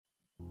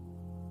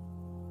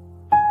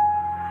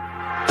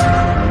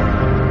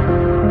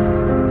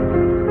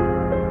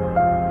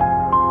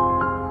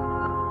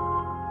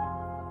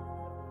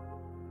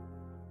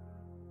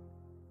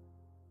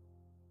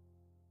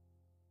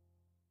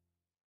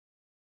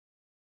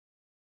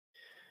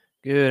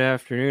Good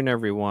afternoon,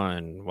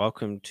 everyone.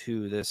 Welcome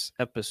to this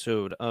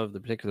episode of the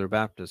Particular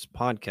Baptist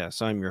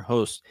Podcast. I'm your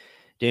host,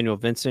 Daniel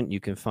Vincent.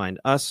 You can find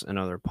us and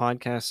other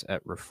podcasts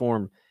at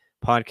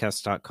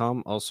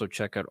reformpodcast.com. Also,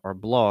 check out our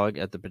blog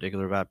at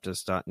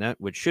theparticularbaptist.net,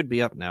 which should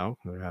be up now.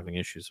 We're having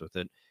issues with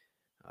it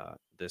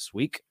this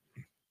week.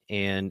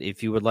 And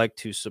if you would like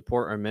to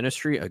support our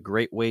ministry, a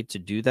great way to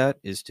do that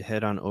is to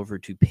head on over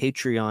to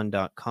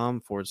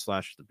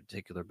patreon.com/the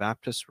Particular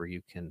Baptist, where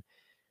you can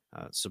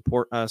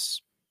support us.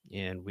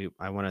 And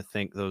I want to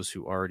thank those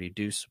who already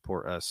do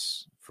support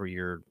us for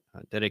your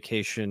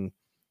dedication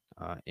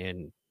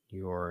and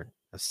your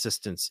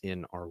assistance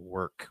in our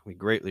work. We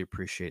greatly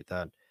appreciate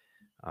that.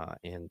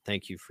 And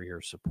thank you for your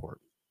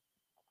support.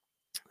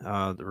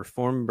 The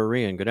Reformed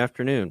Berean, good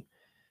afternoon.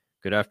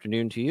 Good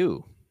afternoon to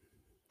you.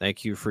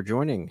 Thank you for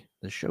joining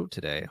the show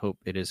today. I hope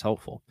it is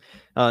helpful.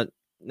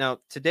 Now,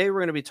 today we're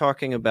going to be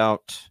talking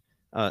about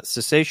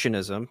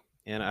cessationism,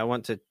 and I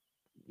want to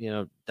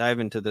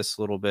dive into this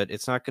a little bit.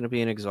 It's not going to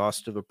be an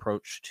exhaustive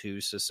approach to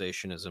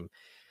cessationism.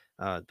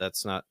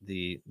 That's not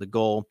the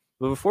goal.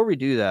 But before we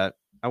do that,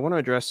 I want to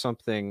address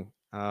something.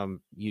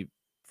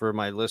 For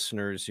my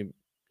listeners,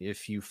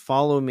 if you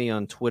follow me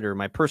on Twitter,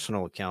 my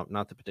personal account,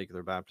 not the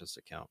Particular Baptist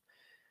account,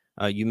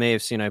 you may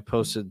have seen I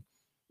posted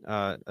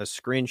a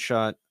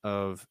screenshot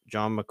of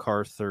John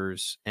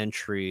MacArthur's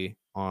entry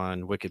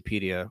on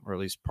Wikipedia, or at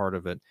least part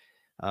of it.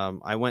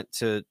 I went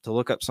to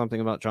look up something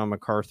about John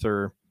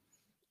MacArthur,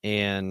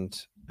 and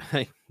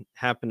I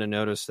happened to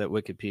notice that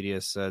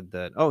Wikipedia said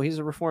that, oh, he's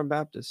a Reformed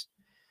Baptist.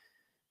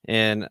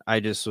 And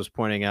I just was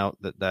pointing out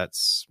that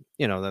that's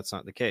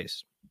not the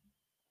case.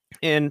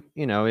 And,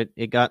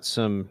 it got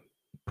some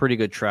pretty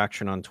good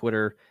traction on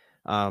Twitter.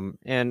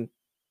 And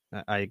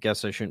I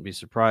guess I shouldn't be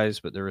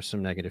surprised, but there was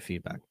some negative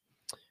feedback.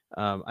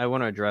 I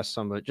want to address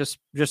some of it just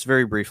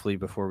very briefly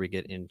before we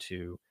get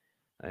into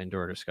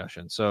our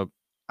discussion. So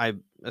I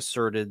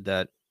asserted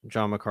that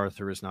John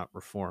MacArthur is not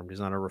Reformed. He's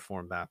not a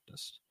Reformed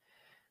Baptist.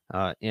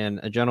 And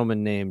a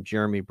gentleman named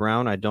Jeremy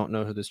Brown, I don't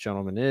know who this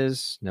gentleman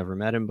is, never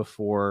met him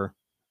before.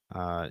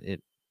 I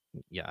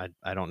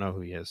don't know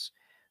who he is.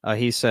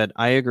 He said,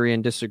 I agree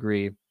and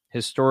disagree.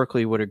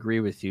 Historically would agree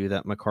with you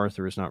that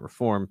MacArthur is not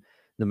Reformed.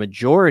 The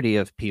majority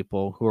of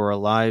people who are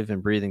alive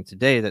and breathing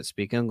today that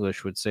speak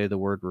English would say the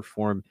word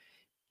Reform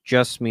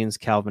just means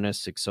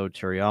Calvinistic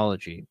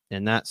soteriology.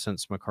 In that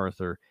sense,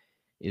 MacArthur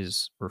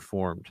is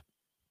Reformed.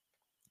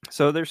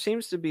 So there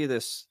seems to be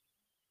this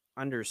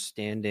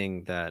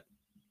understanding that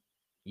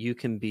you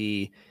can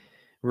be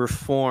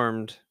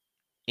Reformed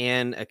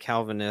and a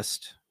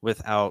Calvinist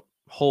without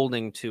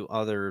holding to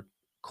other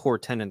core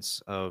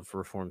tenets of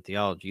Reformed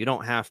theology. You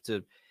don't have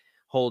to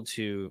hold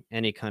to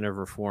any kind of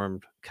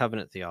Reformed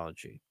covenant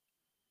theology,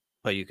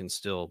 but you can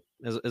still,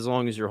 as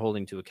long as you're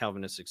holding to a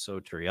Calvinistic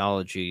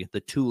soteriology,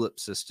 the tulip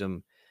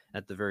system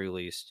at the very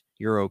least,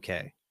 you're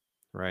okay,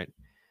 right?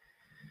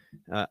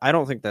 I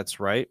don't think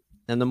that's right.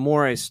 And the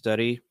more I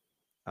study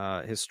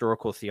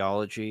historical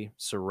theology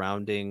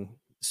surrounding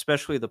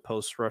especially the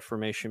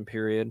post-Reformation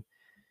period,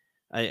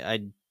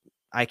 I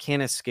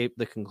can't escape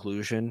the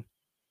conclusion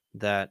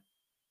that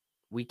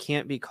we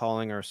can't be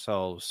calling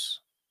ourselves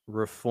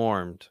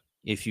Reformed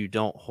if you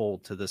don't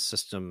hold to the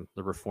system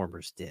the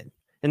Reformers did.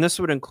 And this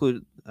would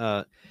include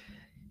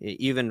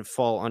even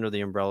fall under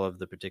the umbrella of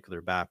the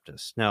Particular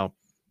Baptist. Now,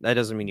 that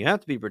doesn't mean you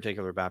have to be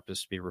Particular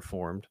Baptist to be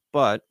Reformed,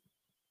 but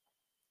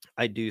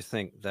I do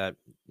think that,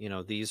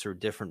 these are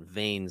different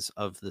veins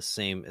of the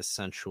same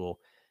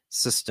essential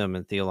system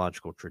and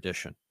theological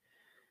tradition.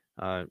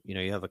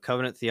 You have a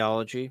covenant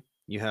theology,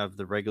 you have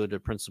the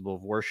regulative principle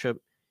of worship,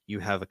 you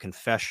have a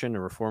confession,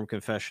 a Reformed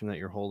confession that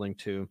you're holding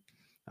to,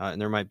 and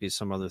there might be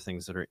some other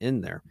things that are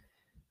in there.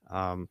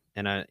 And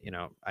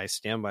I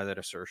stand by that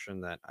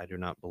assertion that I do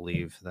not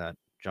believe that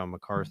John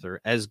MacArthur,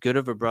 as good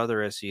of a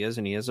brother as he is,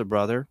 and he is a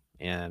brother,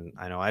 and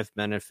I know I've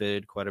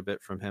benefited quite a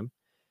bit from him,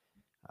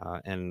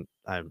 and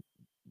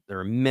there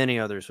are many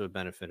others who have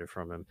benefited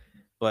from him,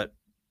 but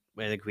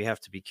I think we have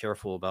to be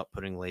careful about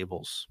putting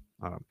labels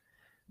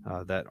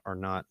that are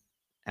not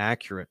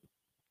accurate.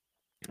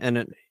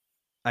 And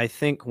I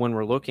think when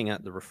we're looking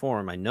at the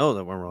Reform, I know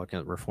that when we're looking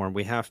at the Reform,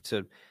 we have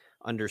to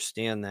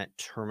understand that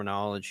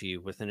terminology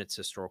within its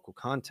historical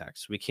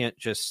context. We can't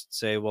just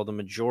say, well, the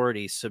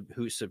majority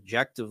who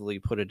subjectively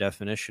put a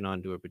definition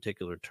onto a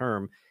particular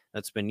term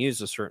that's been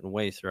used a certain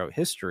way throughout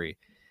history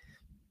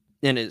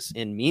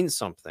and means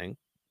something.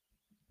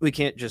 We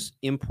can't just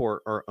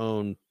import our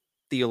own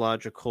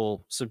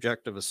theological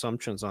subjective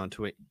assumptions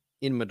onto it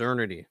in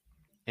modernity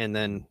and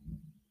then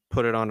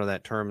put it onto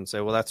that term and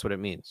say, well, that's what it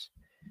means.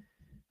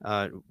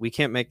 We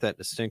can't make that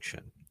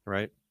distinction,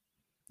 right?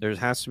 There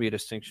has to be a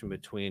distinction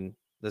between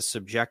the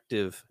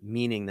subjective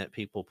meaning that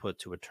people put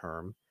to a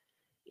term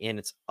and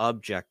its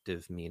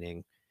objective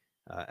meaning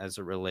as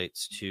it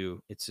relates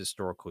to its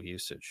historical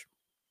usage.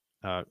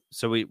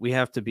 So we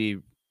have to be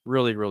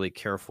really, really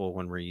careful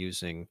when we're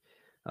using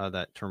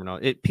that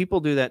terminology. People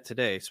do that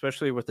today,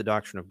 especially with the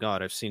doctrine of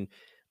God. I've seen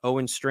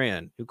Owen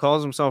Strachan, who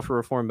calls himself a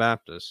Reformed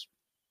Baptist.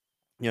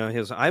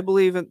 I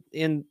believe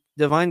in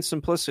divine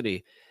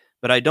simplicity,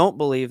 But I don't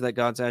believe that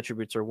God's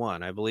attributes are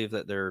one. I believe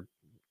that they're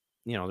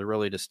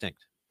really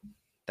distinct.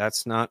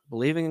 That's not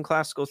believing in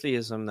classical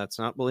theism. That's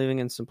not believing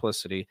in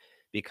simplicity,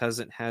 because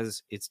it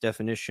has its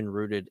definition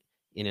rooted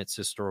in its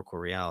historical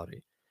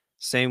reality.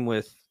 Same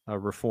with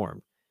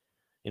Reformed.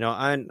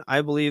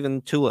 I believe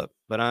in tulip,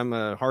 but I'm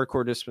a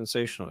hardcore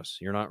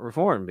dispensationalist. You're not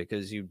Reformed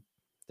because you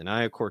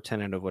deny a core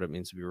tenet of what it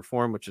means to be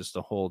Reformed, which is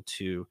to hold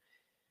to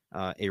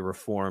a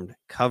Reformed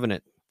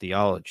covenant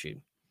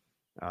theology.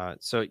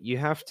 So you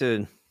have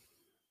to,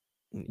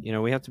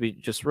 we have to be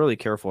just really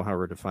careful how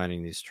we're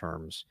defining these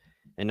terms,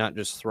 and not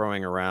just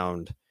throwing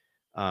around,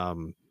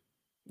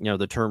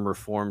 the term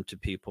Reformed to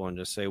people and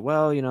just say,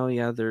 well,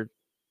 yeah, they're,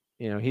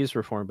 he's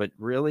Reformed, but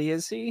really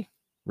is he?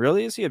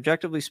 Really is he?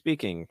 Objectively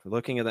speaking,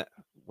 looking at that,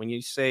 when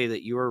you say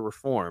that you are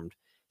Reformed,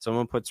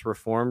 someone puts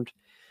Reformed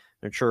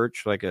in a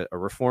church like a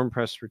Reformed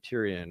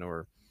Presbyterian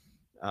or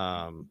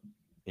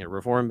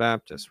Reformed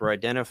Baptist, we're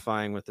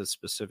identifying with a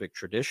specific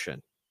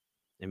tradition.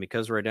 And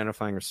because we're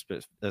identifying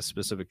a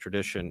specific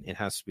tradition, it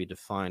has to be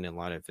defined in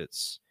light of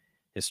its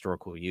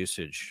historical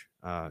usage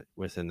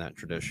within that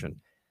tradition.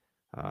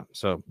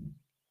 So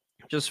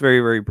just very,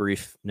 very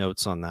brief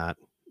notes on that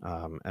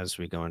as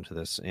we go into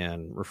this.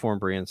 And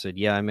Reformed Brian said,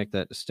 yeah, I make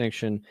that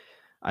distinction.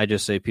 I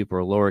just say people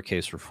are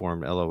lowercase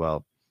Reformed,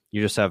 LOL.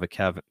 You just have a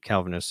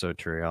Calvinist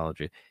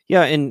soteriology.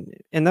 Yeah, and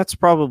that's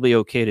probably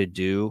okay to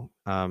do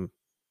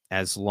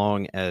as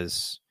long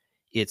as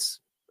it's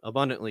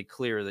abundantly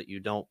clear that you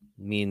don't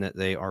mean that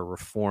they are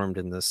Reformed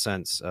in the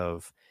sense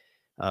of,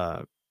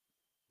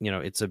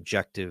 its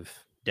objective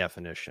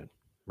definition,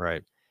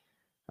 right?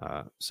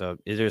 So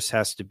it just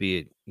has to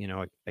be,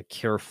 a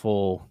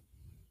careful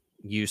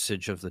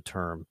usage of the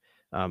term.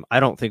 I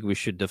don't think we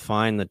should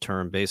define the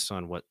term based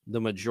on what the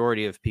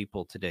majority of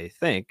people today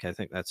think. I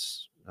think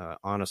that's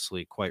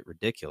honestly quite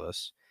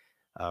ridiculous.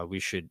 We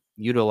should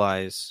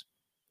utilize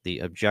the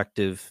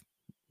objective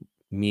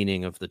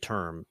meaning of the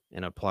term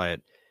and apply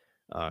it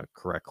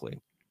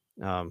correctly.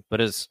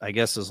 But as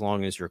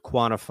long as you're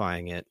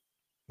quantifying it,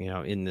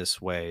 in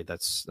this way,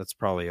 that's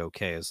probably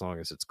okay, as long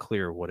as it's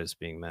clear what is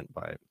being meant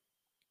by it.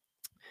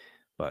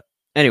 But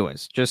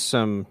anyways, just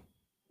something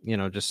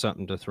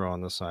to throw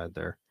on the side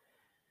there.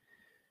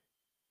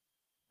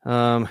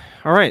 All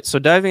right, so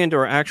diving into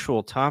our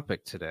actual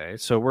topic today.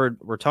 So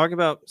we're talking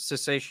about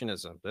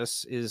cessationism.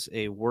 This is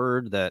a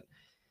word that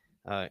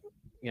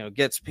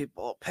gets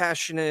people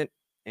passionate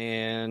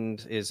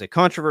and is a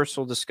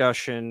controversial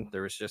discussion.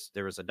 There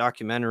was a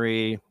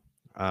documentary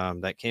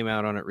that came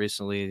out on it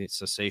recently,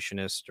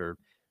 Cessationist or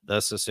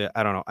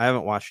I don't know. I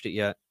haven't watched it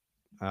yet.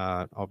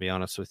 I'll be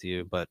honest with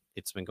you, but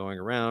it's been going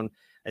around.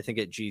 I think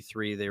at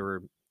G3 they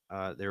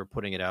were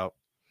putting it out,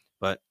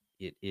 but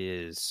it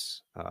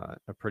is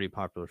a pretty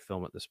popular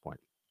film at this point.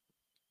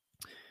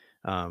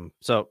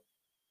 So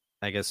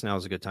I guess now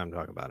is a good time to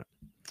talk about it,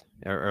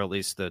 or at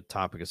least the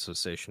topic of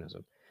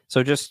cessationism.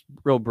 So just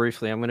real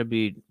briefly, I'm going to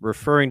be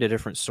referring to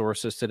different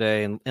sources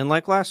today. And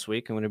like last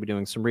week, I'm going to be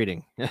doing some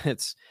reading.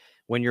 It's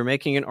when you're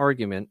making an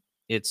argument,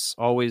 it's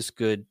always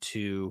good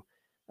to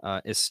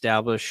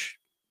establish,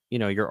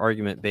 your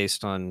argument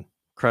based on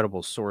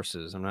credible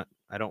sources.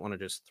 I don't want to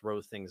just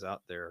throw things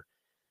out there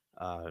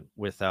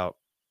without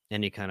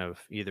any kind of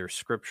either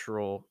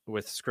scriptural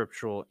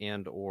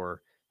and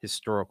or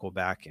historical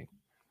backing.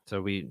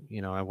 So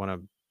I want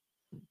to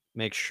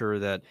make sure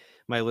that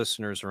my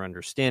listeners are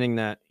understanding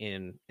that,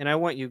 and I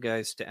want you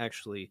guys to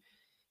actually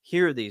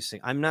hear these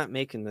things. I'm not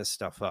making this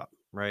stuff up,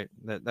 right?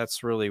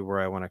 That's really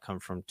where I want to come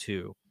from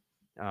too.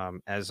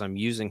 As I'm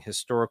using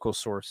historical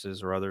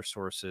sources or other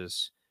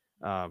sources,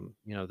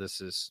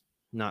 this is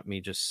not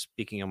me just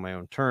speaking on my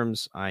own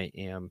terms. I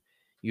am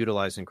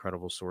utilizing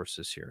credible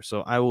sources here.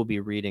 So I will be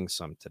reading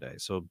some today.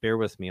 So bear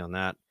with me on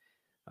that.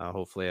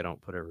 Hopefully I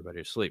don't put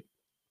everybody to sleep.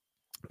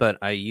 But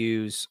I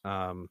use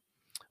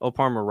O.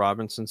 Palmer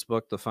Robinson's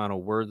book, The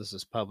Final Word. This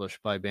is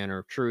published by Banner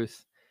of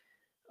Truth,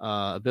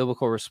 a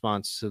biblical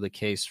response to the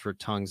case for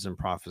tongues and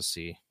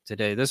prophecy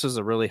today. This is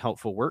a really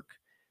helpful work.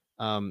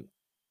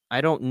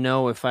 I don't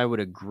know if I would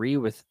agree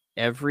with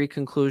every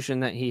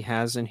conclusion that he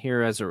has in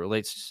here as it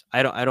relates.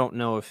 I don't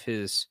know if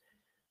his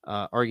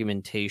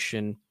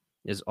argumentation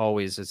is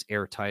always as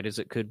airtight as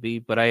it could be,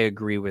 but I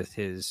agree with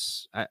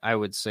his. I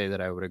would say that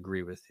I would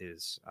agree with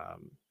his,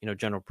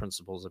 general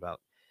principles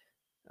about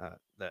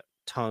that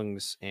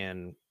tongues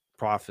and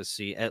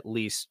prophecy, at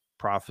least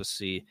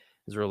prophecy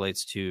as it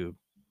relates to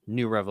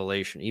new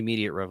revelation,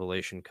 immediate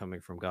revelation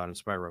coming from God,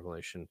 inspired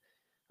revelation,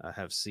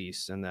 have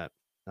ceased, and that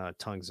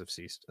tongues have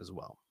ceased as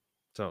well.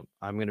 So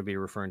I'm going to be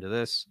referring to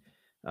this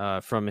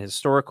from a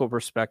historical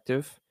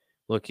perspective.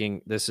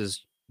 This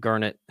is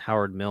Garnet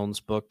Howard Milne's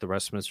book, The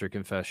Westminster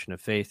Confession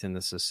of Faith and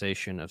the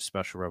Cessation of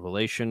Special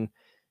Revelation,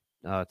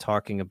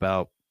 talking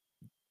about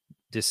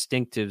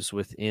distinctives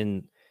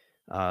within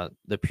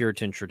the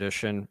Puritan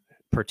tradition,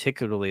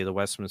 particularly the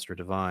Westminster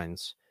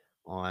Divines,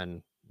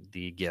 on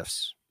the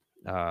gifts,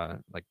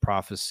 like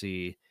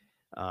prophecy,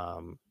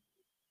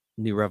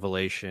 new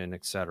revelation,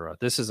 etc.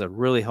 This is a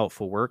really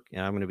helpful work,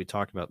 and I'm going to be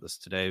talking about this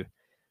today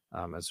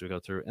as we go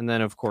through. And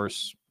then, of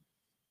course,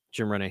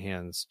 Jim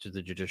Renahan's To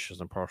the Judicious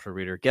and Partial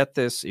Reader. Get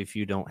this if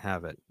you don't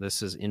have it.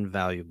 This is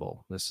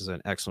invaluable. This is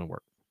an excellent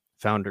work.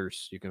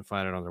 Founders, you can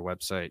find it on their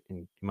website, and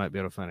you might be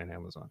able to find it on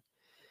Amazon.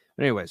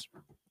 But anyways,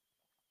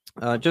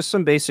 just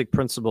some basic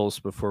principles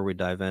before we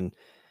dive in.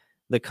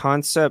 The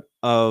concept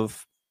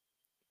of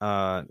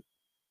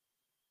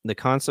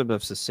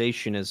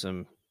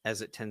cessationism,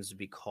 as it tends to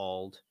be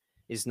called,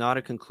 is not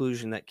a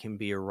conclusion that can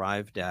be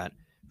arrived at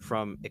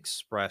from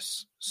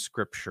express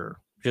scripture.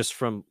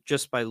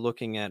 Just by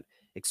looking at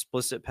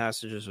explicit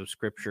passages of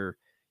scripture,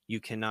 you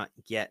cannot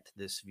get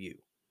this view.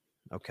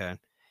 Okay,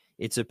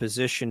 it's a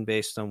position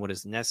based on what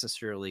is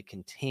necessarily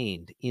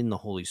contained in the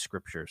Holy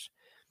Scriptures.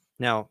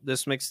 Now,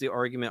 this makes the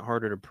argument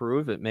harder to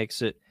prove. It makes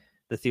the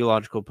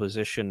theological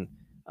position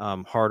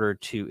harder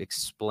to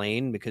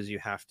explain, because you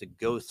have to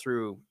go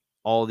through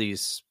all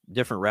these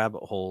different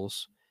rabbit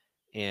holes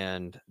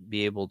and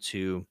be able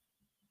to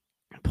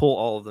pull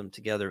all of them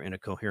together in a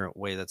coherent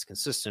way that's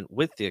consistent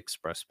with the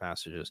express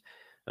passages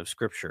of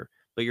Scripture.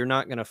 But you're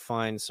not going to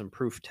find some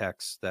proof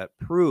text that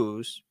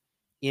proves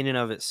in and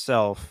of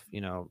itself,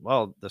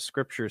 well, the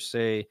Scriptures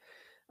say,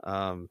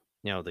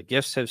 the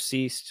gifts have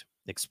ceased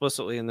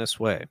explicitly in this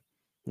way.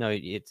 No,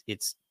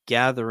 it's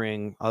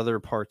gathering other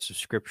parts of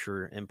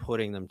Scripture and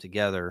putting them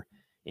together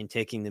and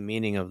taking the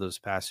meaning of those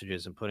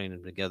passages and putting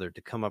them together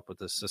to come up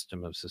with a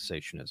system of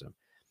cessationism.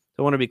 So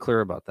I want to be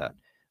clear about that.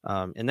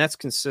 And that's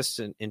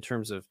consistent in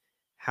terms of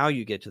how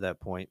you get to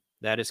that point.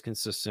 That is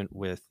consistent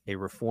with a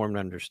reformed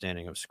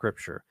understanding of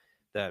Scripture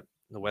that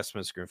the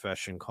Westminster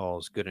Confession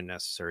calls good and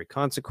necessary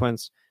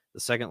consequence. The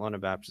Second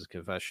London Baptist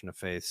Confession of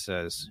Faith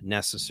says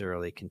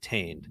necessarily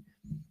contained.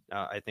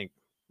 I think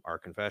our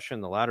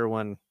confession, the latter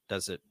one,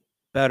 does it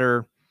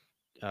better.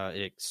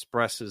 It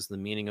expresses the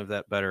meaning of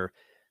that better,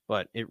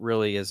 but it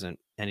really isn't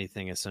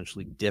anything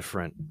essentially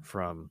different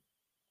from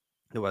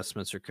the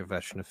Westminster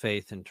Confession of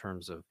Faith in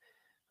terms of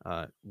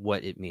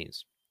what it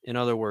means. In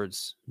other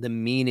words, the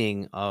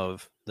meaning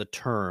of the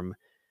term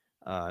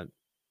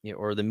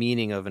or the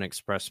meaning of an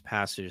express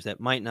passage that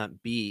might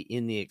not be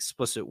in the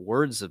explicit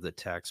words of the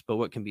text, but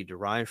what can be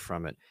derived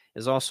from it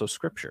is also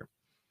Scripture,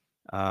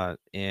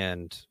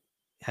 and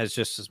has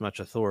just as much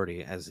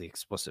authority as the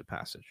explicit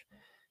passage.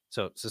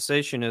 So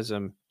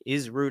cessationism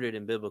is rooted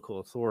in biblical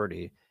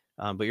authority,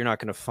 but you're not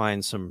going to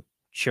find some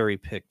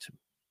cherry-picked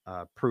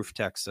proof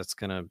text that's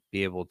going to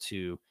be able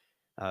to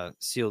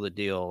seal the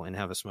deal and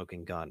have a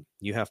smoking gun.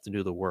 You have to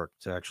do the work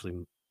to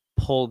actually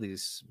pull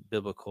these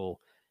biblical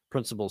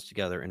principles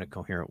together in a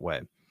coherent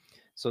way.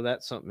 So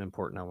that's something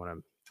important I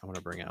want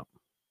to bring out.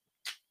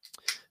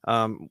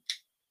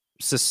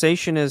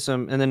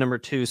 Cessationism, and then number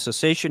two,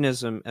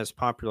 cessationism as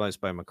popularized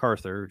by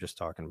MacArthur, we were just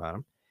talking about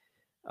him,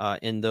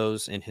 and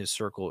those in his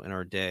circle in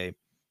our day,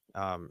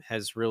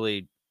 has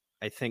really,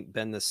 I think,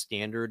 been the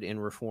standard in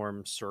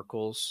Reformed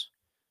circles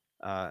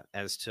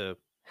as to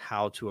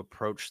how to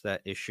approach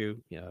that issue.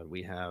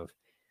 We have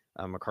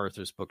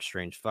MacArthur's book,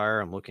 Strange Fire.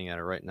 I'm looking at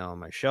it right now on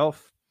my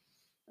shelf.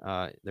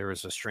 There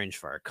was a Strange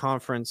Fire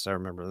conference. I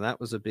remember that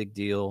was a big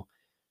deal.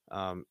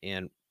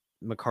 And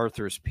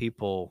MacArthur's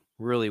people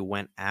really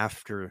went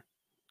after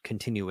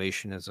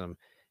continuationism.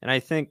 And I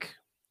think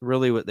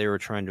really what they were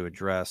trying to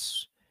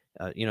address,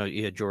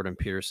 you had Jordan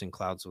Peterson,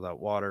 Clouds Without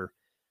Water,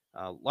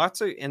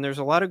 and there's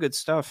a lot of good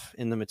stuff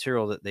in the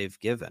material that they've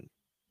given.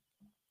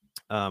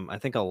 I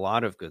think a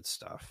lot of good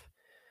stuff.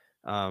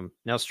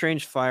 Now,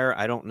 Strange Fire,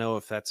 I don't know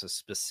if that's a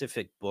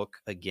specific book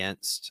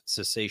against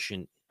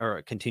cessation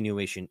or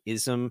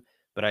continuationism,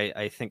 but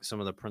I think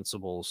some of the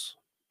principles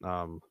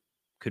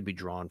could be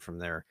drawn from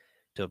there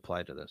to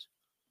apply to this.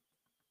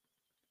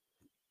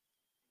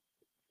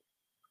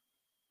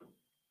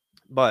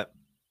 But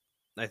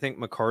I think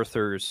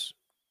MacArthur's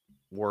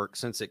work,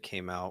 since it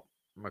came out,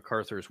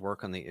 MacArthur's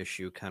work on the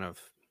issue kind of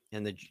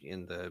in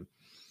the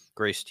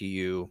Grace to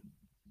You,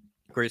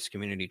 Grace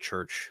Community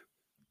Church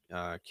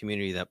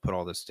community that put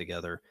all this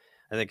together,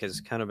 I think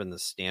has kind of been the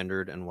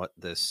standard in what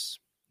this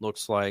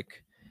looks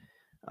like.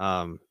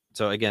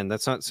 So again,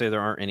 that's not to say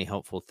there aren't any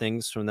helpful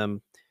things from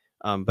them,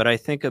 but I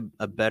think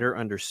a better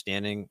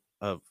understanding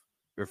of,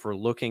 if we're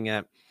looking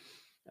at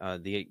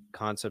the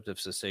concept of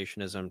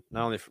cessationism,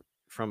 not only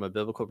from a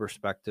biblical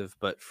perspective,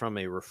 but from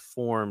a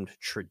Reformed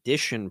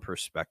tradition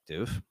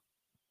perspective,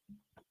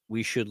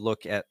 we should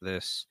look at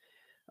this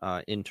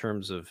in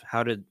terms of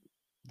how did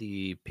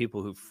the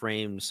people who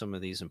framed some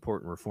of these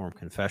important Reformed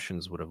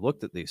confessions would have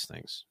looked at these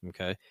things.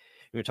 Okay,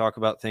 we talk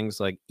about things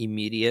like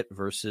immediate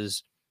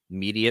versus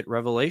mediate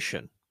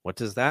revelation. What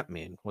does that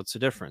mean? What's the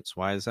difference?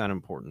 Why is that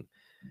important?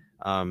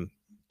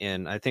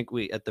 And I think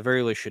we, at the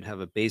very least, should have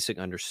a basic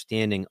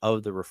understanding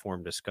of the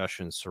Reformed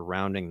discussion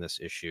surrounding this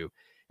issue,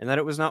 and that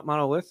it was not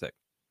monolithic.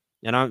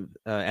 And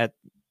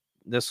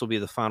this will be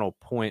the final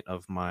point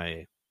of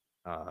my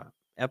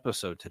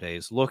episode today,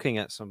 is looking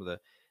at some of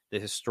the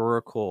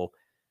historical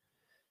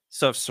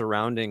stuff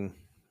surrounding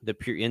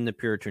in the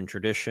Puritan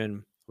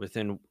tradition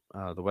within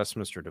the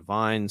Westminster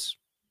Divines,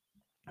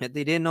 that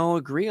they didn't all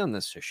agree on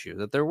this issue,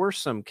 that there were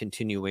some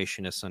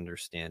continuationist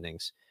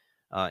understandings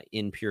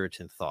in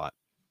Puritan thought,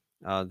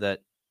 that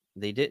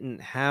they didn't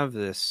have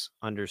this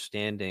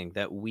understanding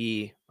that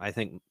I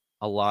think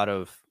a lot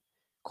of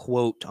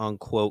quote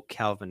unquote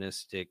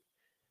Calvinistic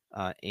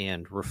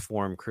and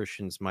Reformed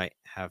Christians might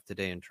have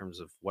today in terms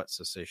of what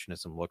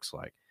cessationism looks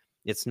like.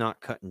 It's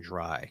not cut and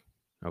dry.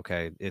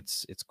 Okay,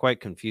 it's quite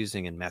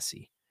confusing and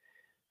messy.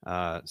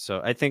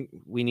 So I think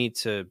we need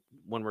to,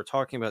 when we're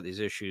talking about these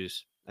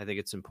issues, I think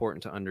it's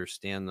important to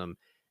understand them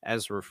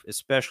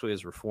especially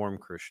as Reformed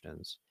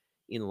Christians,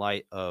 in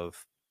light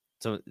of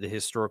some of the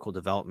historical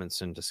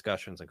developments and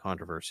discussions and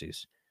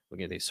controversies.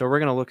 Looking at these, so we're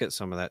going to look at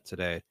some of that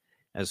today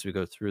as we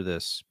go through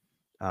this.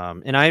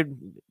 And I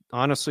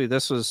honestly,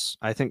 this was,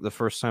 I think, the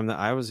first time that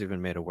I was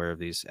even made aware of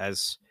these,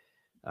 as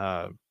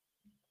uh,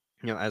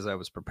 as I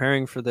was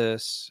preparing for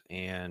this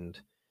and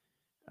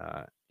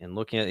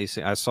looking at these.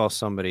 I saw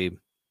somebody,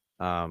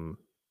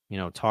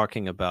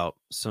 talking about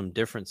some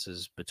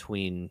differences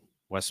between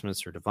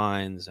Westminster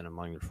Divines and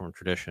among the Reformed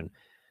tradition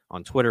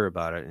on Twitter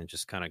about it, and it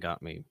just kind of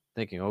got me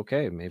thinking.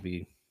 Okay,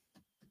 maybe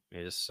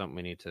this is something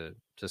we need to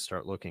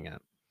start looking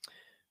at.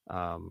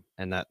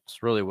 And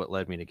that's really what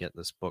led me to get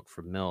this book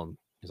from Milne,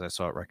 because I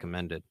saw it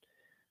recommended,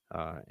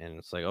 and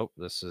it's like, oh,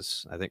 this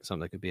is, I think,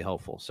 something that could be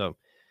helpful. So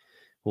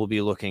we'll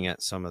be looking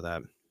at some of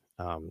that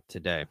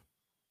today.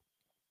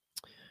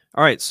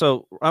 All right,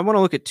 so I want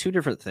to look at two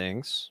different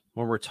things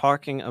when we're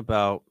talking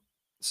about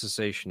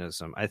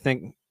cessationism. I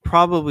think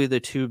probably the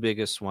two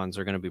biggest ones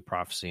are going to be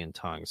prophecy and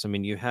tongues. I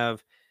mean, you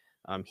have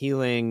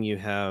healing, you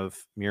have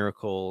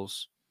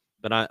miracles,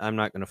 but I'm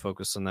not going to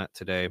focus on that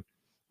today.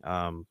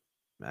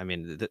 I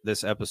mean,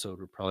 this episode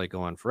would probably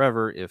go on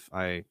forever if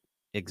I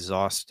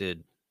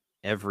exhausted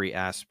every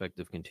aspect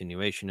of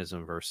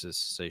continuationism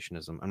versus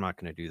cessationism. I'm not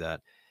going to do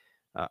that.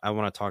 I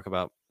want to talk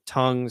about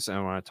tongues, and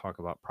I want to talk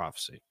about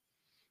prophecy.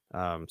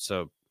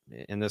 So,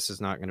 and this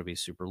is not going to be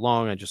super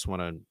long. I just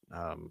want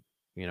to,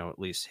 at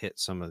least hit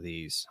some of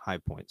these high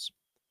points.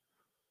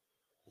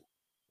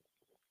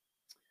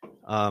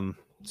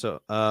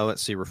 So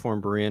let's see,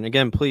 Reform Berean.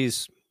 Again,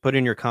 please put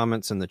in your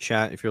comments in the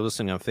chat. If you're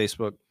listening on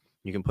Facebook,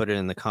 you can put it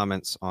in the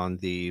comments on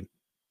the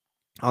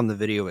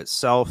video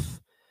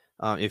itself.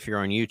 If you're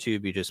on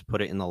YouTube, you just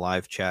put it in the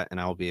live chat, and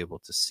I'll be able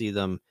to see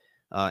them.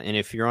 And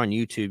if you're on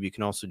YouTube, you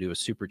can also do a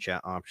super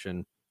chat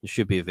option. It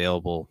should be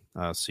available,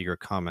 so your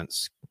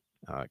comments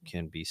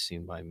can be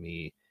seen by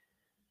me,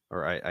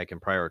 or I can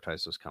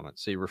prioritize those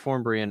comments. See,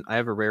 Reform Berean, I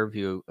have a rare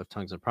view of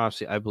tongues and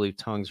prophecy. I believe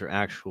tongues are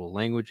actual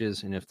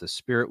languages, and if the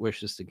Spirit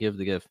wishes to give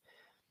the gift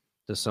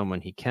to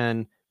someone, he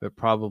can, but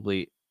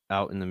probably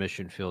out in the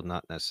mission field,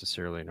 not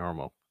necessarily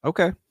normal.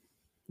 Okay.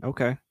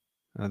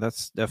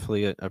 That's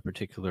definitely a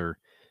particular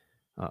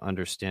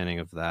understanding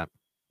of that.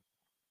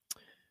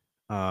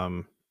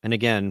 And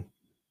again,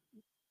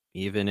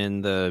 even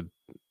in the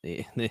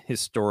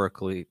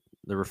historically,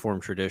 the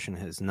Reformed tradition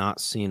has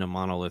not seen a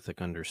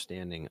monolithic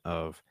understanding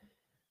of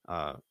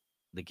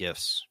the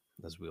gifts,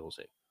 as we will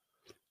see.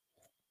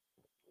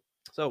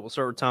 So we'll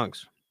start with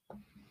tongues.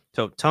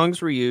 So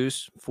tongues were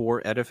used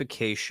for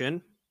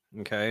edification,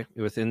 okay,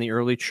 within the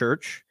early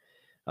church.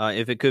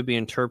 If it could be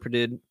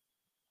interpreted,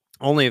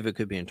 only if it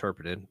could be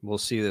interpreted. We'll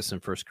see this in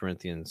 1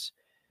 Corinthians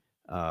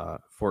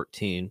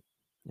 14.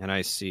 And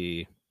I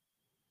see,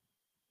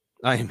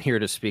 I am here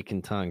to speak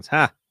in tongues.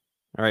 Ha!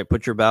 All right,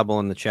 put your babble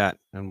in the chat,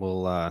 and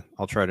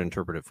I'll try to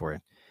interpret it for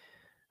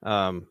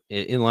you.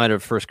 In light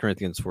of 1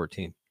 Corinthians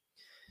 14.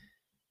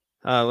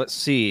 Let's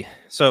see.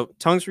 So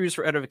tongues were used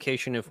for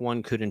edification if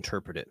one could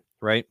interpret it,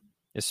 right?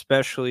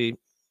 Especially,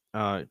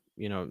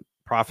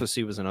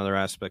 prophecy was another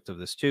aspect of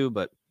this too,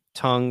 but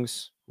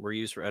tongues were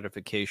used for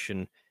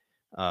edification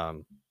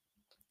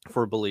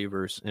for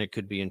believers, and it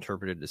could be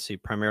interpreted to see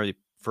primarily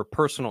for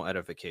personal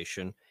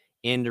edification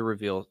and to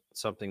reveal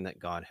something that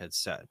God had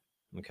said.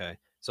 Okay.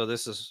 So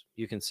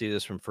you can see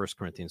this from 1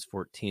 Corinthians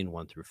 14,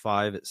 1 through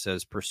 5. It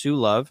says, pursue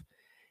love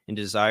and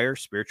desire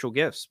spiritual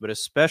gifts, but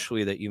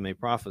especially that you may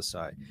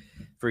prophesy.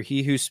 For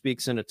he who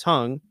speaks in a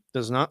tongue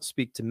does not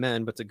speak to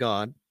men, but to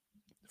God,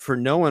 for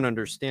no one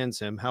understands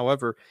him.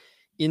 However,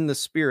 in the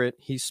Spirit,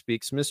 he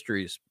speaks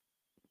mysteries.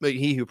 But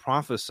he who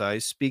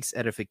prophesies speaks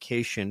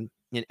edification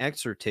and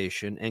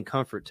exhortation and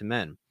comfort to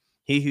men.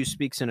 He who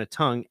speaks in a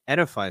tongue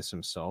edifies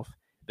himself,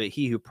 but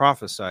he who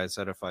prophesies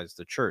edifies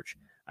the church.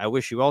 I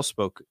wish you all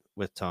spoke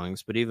with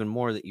tongues, but even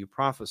more that you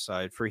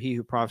prophesied, for he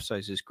who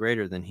prophesies is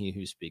greater than he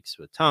who speaks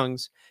with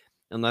tongues,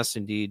 unless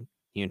indeed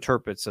he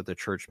interprets, that the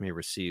church may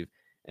receive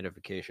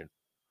edification.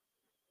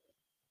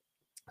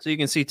 So you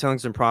can see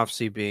tongues and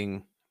prophecy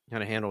being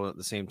kind of handled at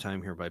the same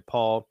time here by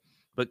Paul,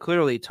 but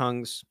clearly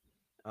tongues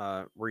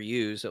were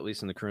used, at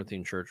least in the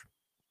Corinthian church,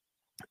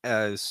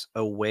 as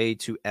a way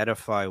to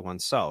edify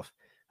oneself.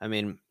 I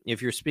mean,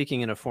 if you're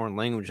speaking in a foreign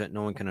language that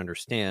no one can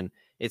understand,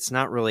 it's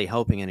not really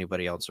helping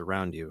anybody else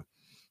around you.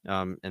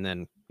 And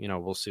then,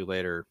 we'll see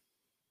later,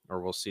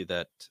 or we'll see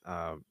that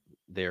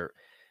they're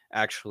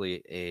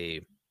actually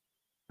a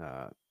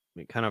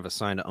kind of a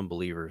sign to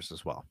unbelievers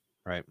as well,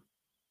 right?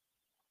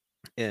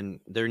 And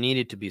there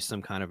needed to be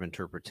some kind of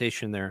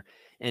interpretation there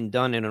and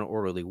done in an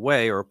orderly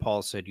way, or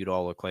Paul said you'd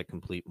all look like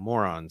complete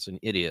morons and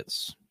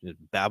idiots,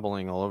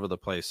 babbling all over the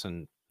place,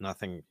 and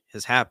nothing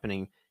is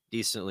happening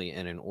decently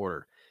and in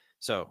order.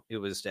 So it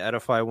was to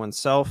edify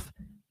oneself,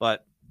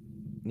 but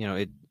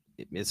it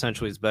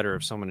essentially is better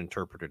if someone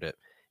interpreted it.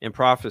 And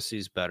prophecy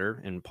is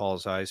better in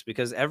Paul's eyes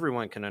because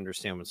everyone can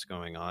understand what's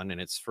going on,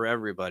 and it's for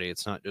everybody.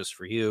 It's not just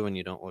for you, and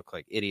you don't look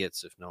like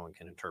idiots if no one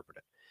can interpret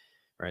it.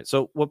 Right.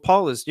 So what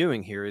Paul is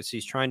doing here is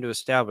he's trying to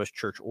establish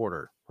church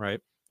order, right?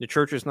 The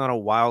church is not a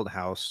wild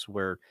house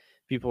where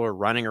people are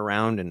running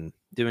around and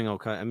doing all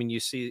kinds. I mean, you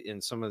see in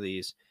some of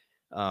these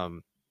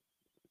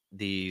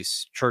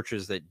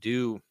churches that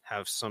do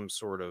have some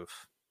sort of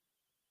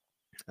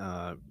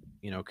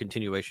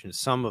continuation.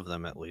 Some of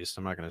them, at least.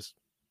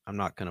 I'm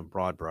not gonna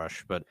broad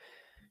brush, but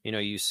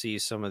you see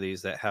some of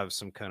these that have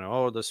some kind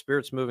of, the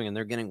Spirit's moving and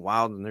they're getting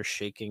wild and they're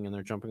shaking and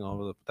they're jumping all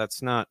over the.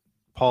 That's not.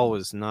 Paul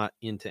was not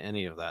into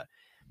any of that.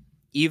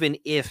 Even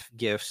if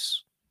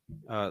gifts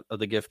of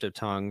the gift of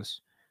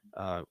tongues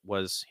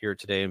was here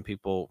today and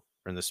people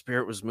and the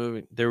Spirit was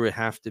moving, there would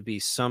have to be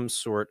some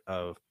sort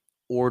of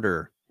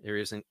order. There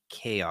isn't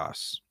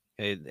chaos.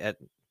 Okay?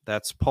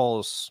 That's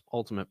Paul's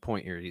ultimate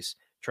point here. He's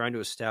trying to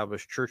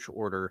establish church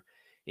order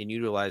in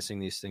utilizing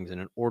these things in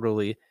an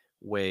orderly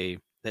way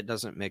that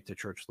doesn't make the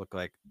church look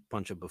like a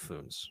bunch of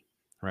buffoons,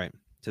 right,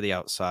 to the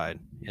outside,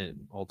 and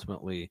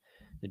ultimately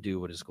to do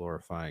what is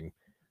glorifying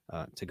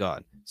to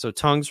God. So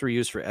tongues were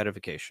used for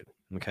edification.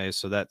 Okay,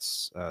 so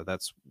that's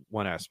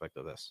one aspect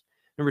of this.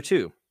 Number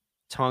two,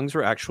 tongues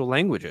were actual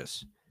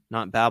languages,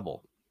 not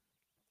babble.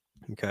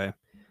 Okay,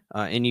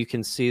 and you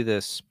can see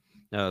this.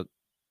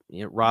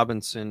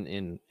 Robinson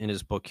in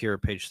his book here,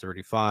 page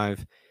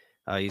 35,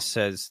 he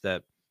says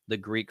that the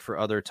Greek for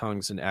other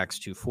tongues in Acts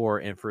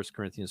 2:4 and 1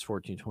 Corinthians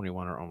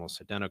 14:21 are almost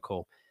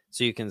identical.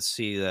 So you can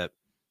see that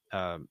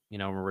when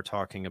we're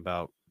talking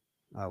about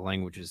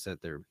languages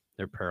that they're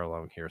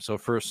paralleling here. So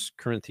 1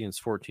 Corinthians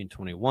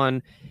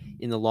 14:21,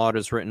 in the law it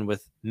is written,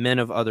 with men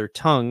of other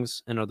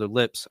tongues and other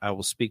lips I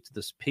will speak to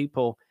this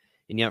people,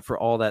 and yet for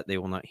all that they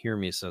will not hear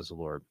me, says the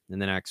Lord. And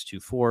then Acts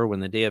 2:4, when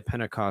the day of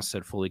Pentecost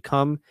had fully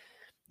come,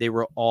 they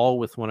were all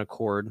with one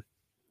accord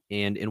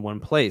and in one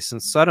place.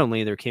 And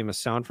suddenly there came a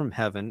sound from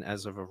heaven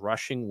as of a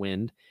rushing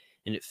wind,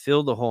 and it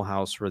filled the whole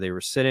house where they were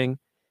sitting.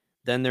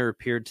 Then there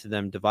appeared to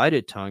them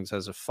divided tongues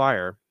as of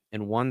fire,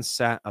 and one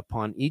sat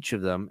upon each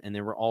of them, and they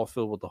were all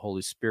filled with the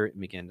Holy Spirit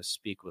and began to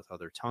speak with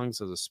other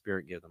tongues as the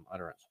Spirit gave them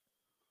utterance.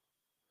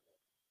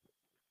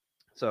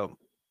 So,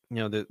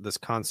 this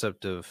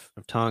concept of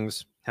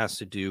tongues has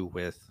to do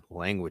with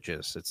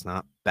languages. It's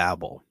not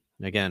babble.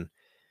 Again,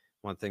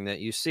 one thing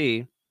that you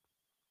see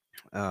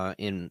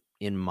in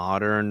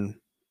modern,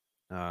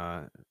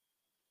 one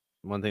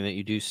thing that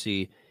you do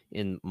see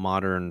in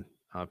modern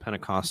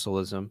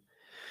Pentecostalism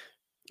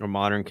or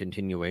modern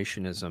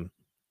continuationism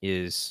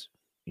is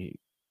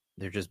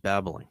they're just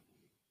babbling.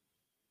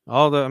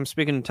 I'm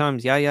speaking in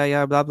tongues,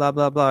 yeah, blah blah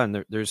blah blah,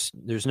 and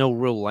there's no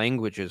real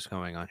languages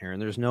going on here,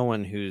 and there's no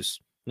one who's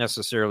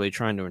necessarily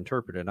trying to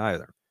interpret it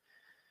either.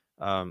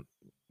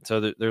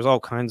 So there's all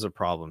kinds of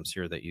problems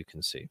here that you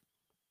can see.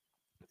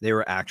 They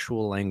were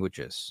actual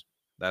languages.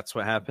 That's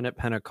what happened at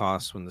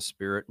Pentecost when the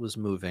Spirit was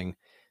moving.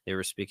 They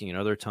were speaking in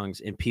other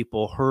tongues, and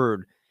people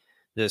heard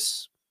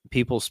this.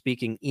 People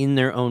speaking in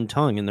their own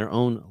tongue, in their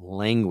own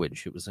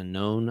language. It was a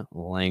known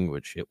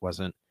language. It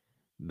wasn't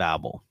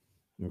babble.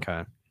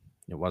 Okay.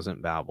 It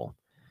wasn't babble.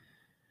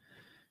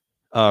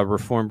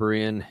 Reform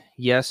Berean.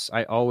 Yes,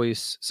 I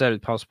always said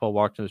Apostle Paul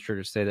walked into the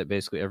church to say that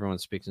basically everyone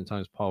speaks in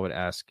tongues. Paul would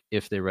ask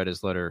if they read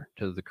his letter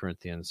to the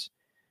Corinthians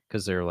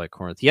because they're like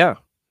Corinth. Yeah,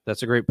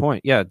 that's a great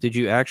point. Yeah. Did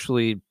you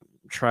actually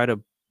try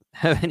to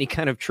have any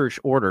kind of church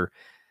order?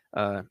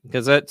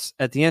 Because that's,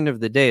 at the end of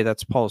the day,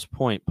 that's Paul's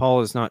point.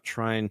 Paul is not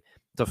trying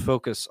to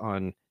focus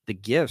on the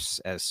gifts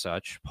as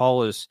such.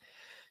 Paul is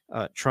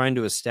trying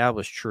to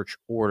establish church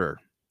order,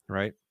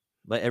 right?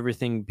 Let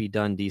everything be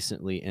done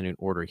decently and in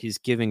order. He's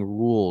giving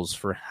rules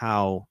for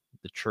how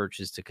the church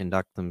is to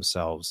conduct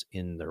themselves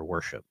in their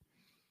worship.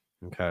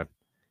 Okay.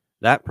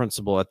 That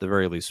principle, at the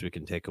very least, we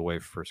can take away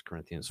from 1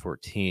 Corinthians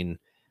 14,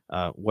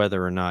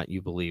 whether or not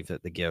you believe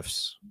that the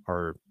gifts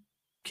are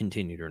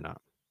continued or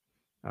not.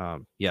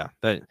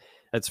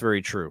 That's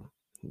very true.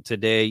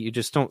 Today, you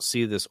just don't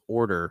see this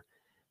order.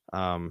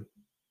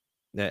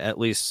 At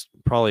least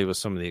probably with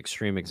some of the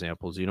extreme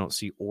examples, you don't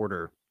see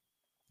order.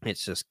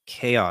 It's just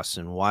chaos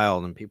and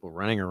wild and people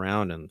running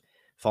around and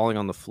falling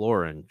on the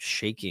floor and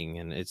shaking,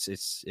 and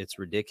it's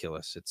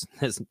ridiculous.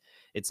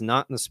 It's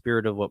not in the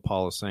spirit of what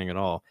Paul is saying at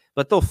all.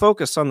 But they'll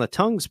focus on the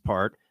tongues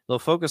part, they'll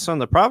focus on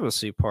the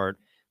prophecy part,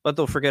 but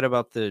they'll forget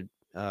about the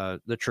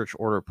church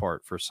order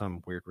part for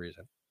some weird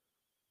reason.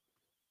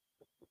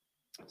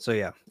 So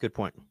yeah, good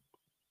point.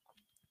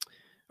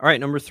 All right,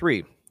 number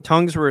 3,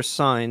 tongues were a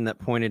sign that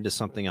pointed to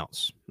something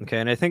else. Okay,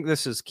 and I think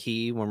this is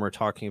key when we're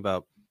talking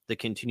about the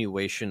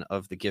continuation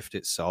of the gift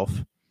itself.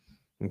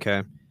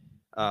 Okay,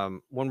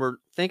 when we're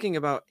thinking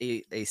about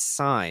a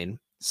sign,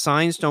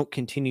 signs don't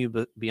continue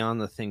beyond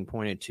the thing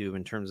pointed to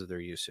in terms of their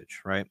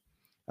usage, right?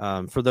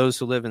 For those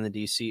who live in the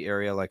DC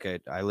area, like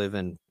I live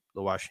in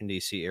the Washington,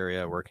 DC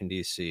area, I work in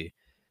DC.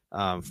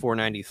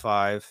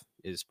 495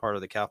 is part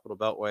of the Capital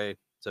Beltway.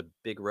 It's a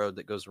big road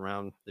that goes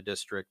around the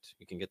district.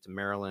 You can get to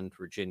Maryland,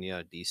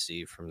 Virginia,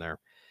 DC from there.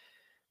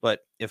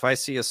 But if I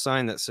see a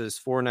sign that says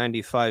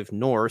 495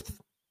 north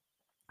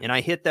and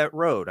I hit that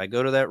road, I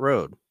go to that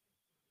road,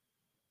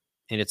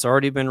 and it's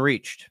already been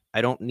reached,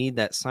 I don't need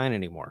that sign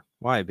anymore.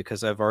 Why?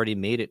 Because I've already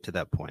made it to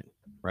that point,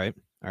 right?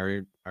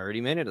 I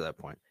already made it to that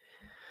point.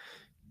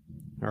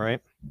 All right.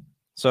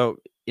 So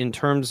in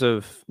terms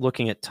of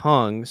looking at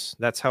tongues,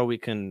 that's how we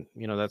can,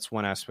 that's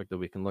one aspect that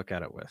we can look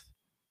at it with.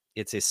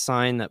 It's a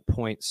sign that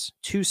points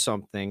to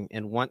something,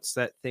 and once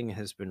that thing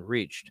has been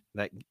reached,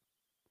 that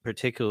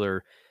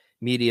particular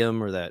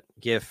medium or that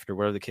gift or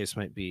whatever the case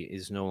might be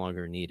is no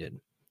longer needed.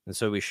 And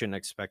so we shouldn't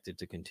expect it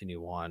to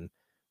continue on,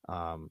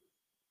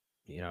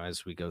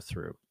 as we go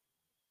through.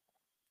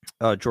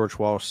 George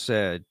Walsh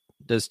said,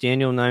 does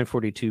Daniel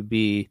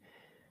 9:42b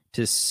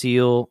to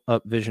seal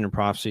up vision and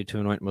prophecy to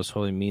anoint most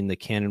holy mean the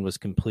canon was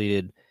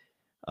completed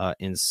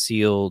and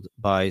sealed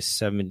by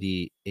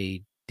 70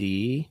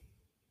 AD?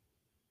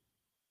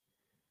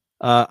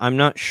 I'm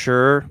not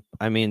sure.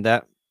 I mean,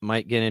 that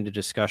might get into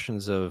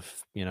discussions of,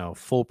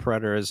 full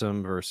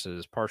preterism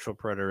versus partial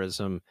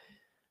preterism.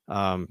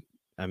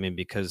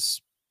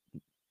 Because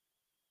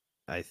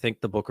I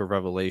think the book of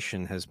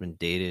Revelation has been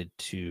dated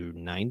to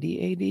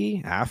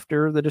 90 AD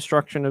after the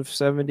destruction of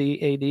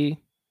 70 AD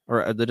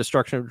or the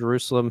destruction of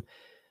Jerusalem.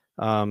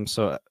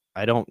 So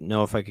I don't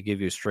know if I could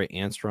give you a straight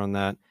answer on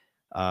that.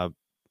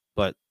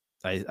 But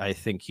I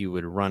think you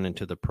would run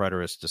into the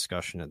preterist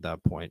discussion at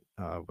that point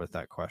with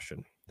that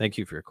question. Thank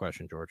you for your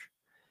question, George.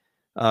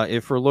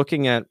 If we're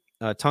looking at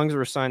tongues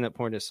are a sign that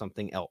point to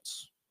something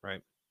else,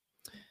 right?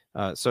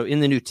 So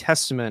in the New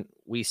Testament,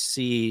 we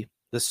see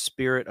the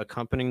Spirit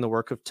accompanying the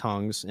work of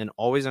tongues, and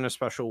always in a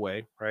special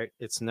way, right?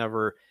 It's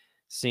never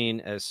seen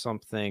as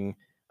something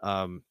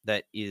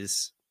that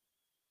is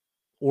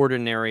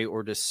ordinary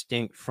or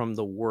distinct from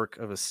the work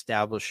of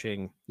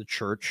establishing the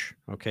church.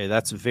 Okay,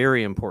 that's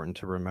very important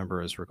to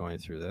remember as we're going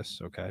through this.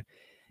 Okay,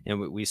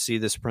 and we see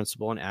this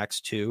principle in Acts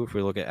 2. If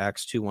we look at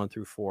Acts 2,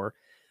 1-4,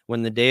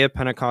 when the day of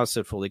Pentecost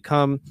had fully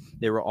come,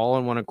 they were all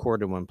in one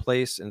accord in one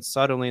place, and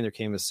suddenly there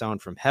came a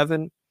sound from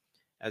heaven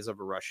as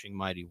of a rushing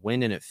mighty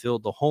wind, and it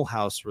filled the whole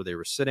house where they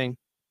were sitting.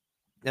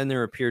 Then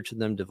there appeared to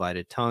them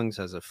divided tongues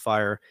as of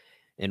fire,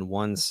 and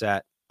one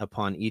sat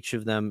upon each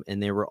of them,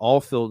 and they were all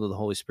filled with the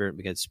Holy Spirit and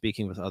began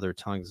speaking with other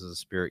tongues as the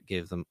Spirit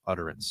gave them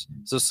utterance.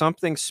 So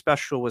something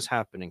special was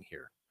happening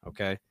here,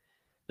 okay?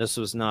 This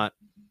was not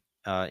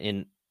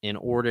an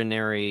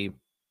ordinary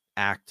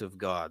act of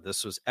God.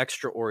 This was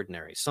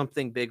extraordinary.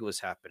 Something big was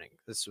happening.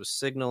 This was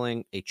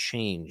signaling a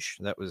change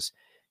that was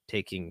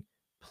taking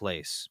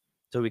place.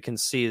 So we can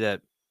see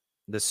that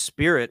the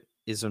Spirit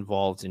is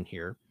involved in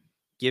here,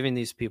 giving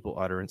these people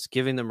utterance,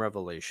 giving them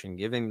revelation,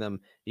 giving them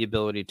the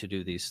ability to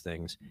do these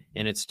things.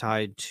 And it's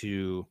tied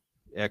to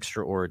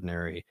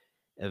extraordinary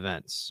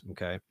events.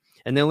 Okay.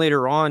 And then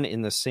later on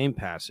in the same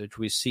passage,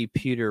 we see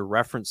Peter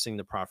referencing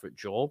the prophet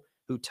Joel,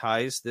 who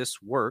ties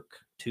this work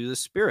to the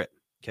Spirit.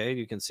 Okay.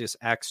 You can see this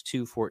Acts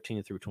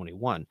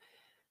 2:14-21.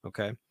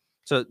 Okay.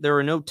 So there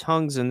are no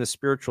tongues in the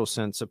spiritual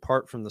sense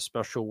apart from the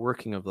special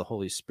working of the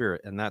Holy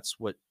Spirit. And that's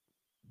what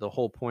the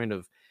whole point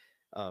of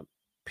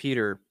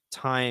Peter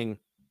tying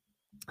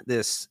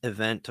this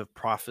event of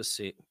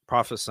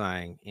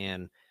prophesying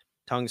and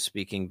tongue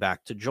speaking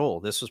back to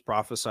Joel. This was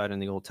prophesied in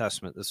the Old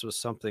Testament. This was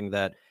something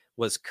that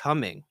was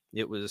coming.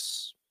 It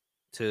was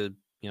to,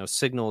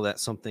 signal that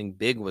something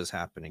big was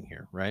happening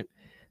here, right?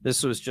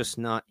 This was just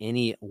not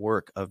any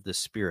work of the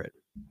Spirit.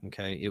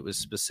 Okay. It was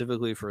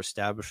specifically for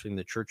establishing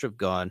the church of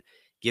God,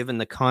 given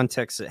the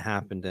context it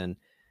happened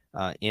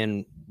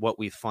in what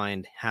we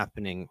find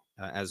happening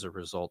as a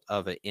result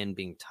of it and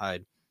being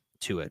tied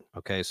to it.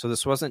 Okay. So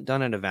this wasn't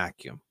done in a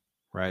vacuum,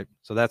 right?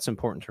 So that's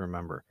important to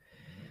remember.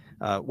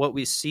 What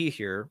we see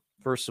here,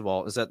 first of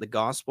all, is that the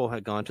gospel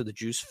had gone to the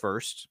Jews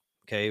first.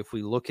 Okay. If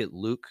we look at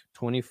Luke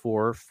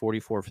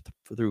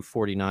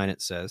 24:44-49,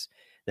 it says,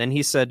 then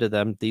he said to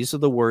them, these are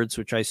the words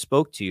which I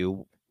spoke to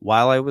you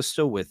while I was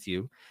still with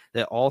you,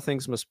 that all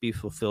things must be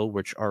fulfilled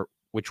which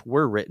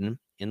were written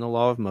in the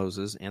law of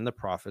Moses and the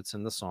prophets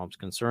and the Psalms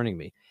concerning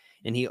me.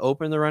 And he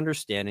opened their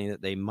understanding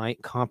that they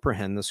might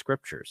comprehend the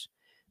scriptures.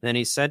 Then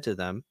he said to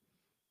them,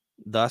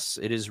 thus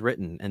it is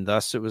written, and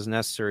thus it was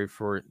necessary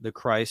for the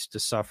Christ to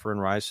suffer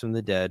and rise from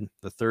the dead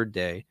the third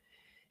day,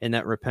 and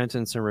that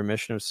repentance and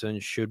remission of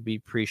sins should be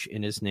preached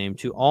in his name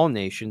to all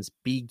nations,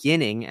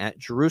 beginning at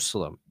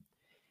Jerusalem.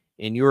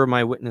 And you are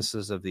my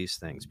witnesses of these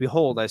things.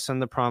 Behold, I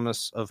send the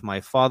promise of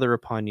my Father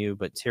upon you,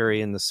 but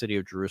tarry in the city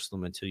of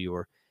Jerusalem until you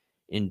are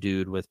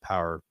endued with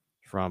power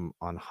from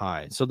on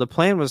high. So the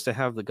plan was to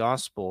have the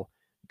gospel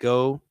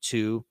go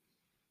to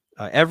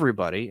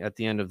everybody at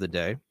the end of the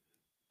day,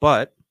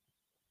 but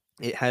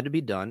it had to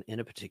be done in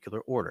a particular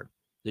order.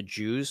 The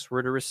Jews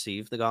were to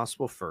receive the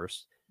gospel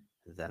first,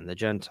 then the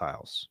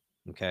Gentiles.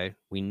 Okay,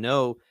 we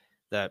know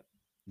that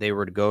they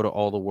were to go to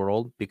all the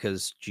world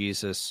because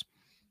Jesus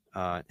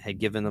had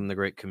given them the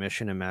Great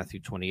Commission in Matthew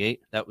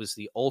 28. That was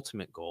the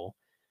ultimate goal.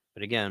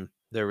 But again,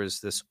 there was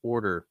this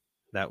order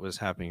that was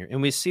happening here.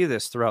 And we see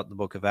this throughout the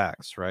book of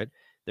Acts, right?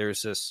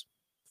 There's this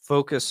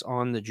focus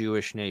on the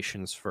Jewish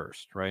nations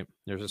first, right?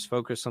 There's this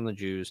focus on the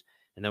Jews.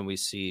 And then we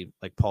see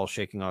like Paul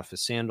shaking off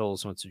his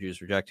sandals once the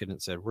Jews rejected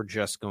and said, we're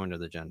just going to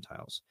the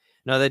Gentiles.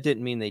 Now, that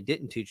didn't mean they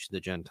didn't teach the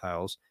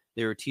Gentiles.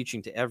 They were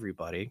teaching to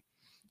everybody.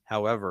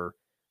 However,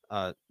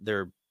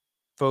 their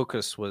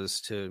focus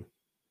was to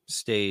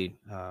stay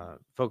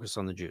focused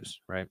on the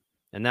Jews, right?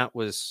 And that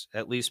was,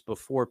 at least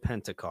before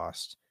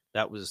Pentecost,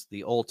 that was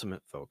the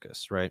ultimate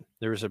focus, right?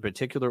 There was a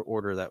particular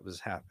order that was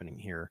happening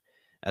here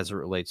as it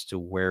relates to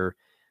where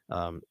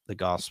the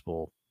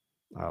gospel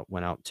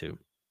went out to.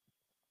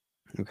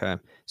 Okay,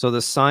 so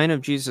the sign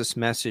of Jesus'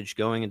 message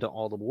going into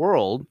all the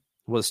world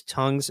was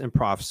tongues and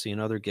prophecy and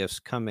other gifts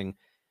coming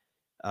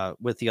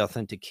with the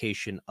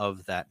authentication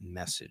of that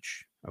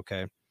message.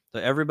 Okay, so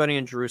everybody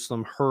in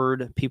Jerusalem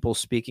heard people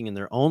speaking in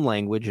their own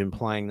language,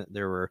 implying that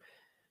there were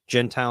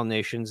Gentile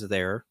nations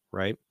there,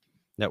 right?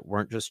 That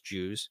weren't just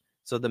Jews.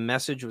 So the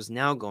message was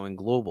now going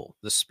global.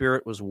 The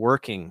Spirit was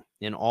working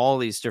in all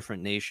these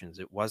different nations.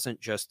 It wasn't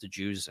just the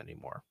Jews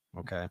anymore.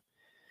 Okay,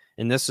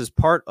 and this is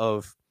part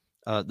of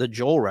the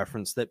Joel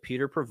reference that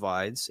Peter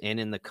provides, and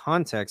in the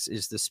context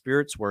is the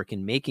Spirit's work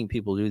in making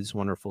people do these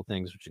wonderful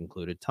things, which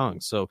included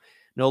tongues. So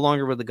no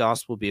longer would the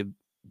gospel be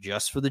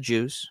just for the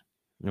Jews,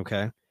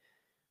 okay?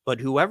 But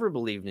whoever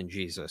believed in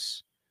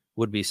Jesus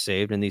would be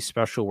saved, and these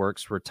special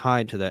works were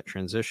tied to that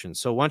transition.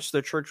 So once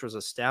the church was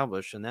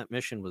established and that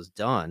mission was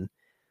done,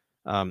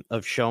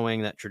 of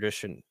showing that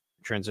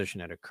transition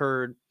had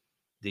occurred,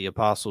 the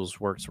apostles'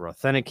 works were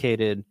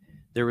authenticated,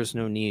 there was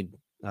no need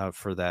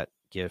for that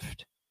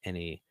gift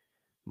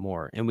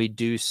anymore. And we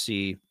do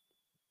see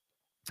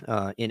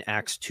in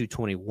Acts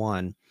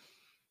 2:21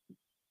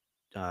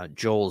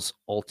 Joel's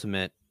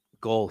ultimate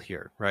goal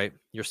here, right?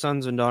 Your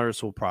sons and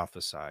daughters will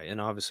prophesy. And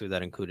obviously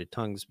that included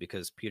tongues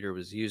because Peter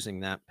was using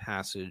that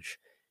passage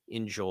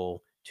in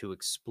Joel to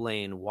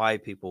explain why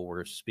people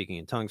were speaking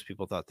in tongues.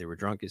 People thought they were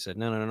drunk. He said,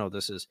 no,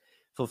 this is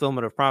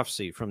fulfillment of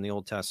prophecy from the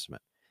Old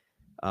Testament.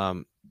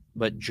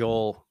 But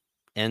Joel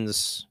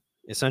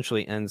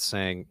essentially ends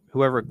saying,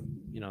 whoever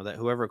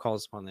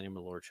calls upon the name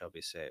of the Lord shall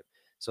be saved.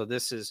 So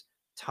this is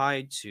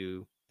tied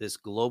to this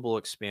global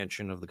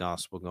expansion of the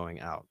gospel going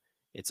out.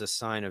 It's a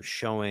sign of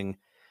showing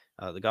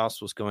the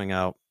gospel's going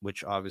out,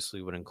 which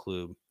obviously would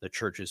include the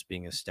churches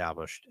being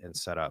established and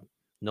set up.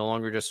 No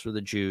longer just for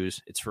the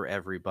Jews, it's for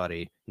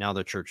everybody. Now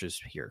the church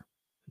is here.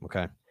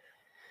 Okay.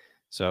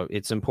 So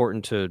it's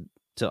important to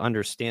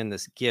understand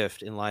this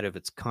gift in light of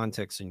its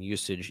context and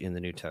usage in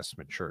the New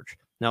Testament church.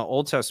 Now,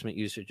 Old Testament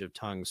usage of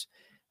tongues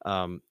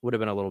would have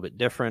been a little bit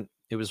different.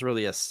 It was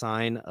really a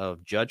sign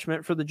of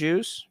judgment for the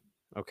Jews.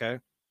 Okay.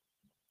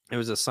 It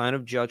was a sign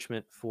of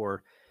judgment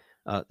for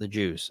the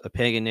Jews. A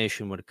pagan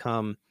nation would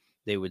come.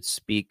 They would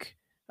speak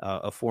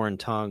a foreign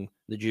tongue.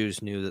 The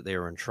Jews knew that they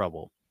were in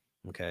trouble.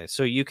 Okay,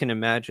 so you can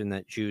imagine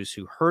that Jews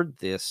who heard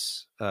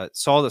this,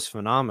 saw this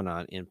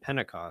phenomenon in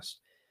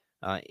Pentecost,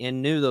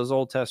 and knew those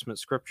Old Testament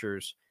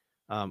scriptures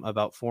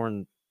about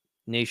foreign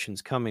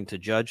nations coming to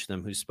judge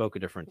them who spoke a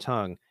different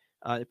tongue,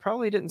 it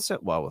probably didn't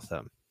sit well with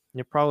them.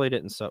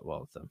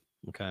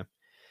 Okay.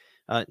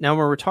 Now, when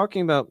we're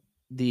talking about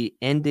the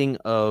ending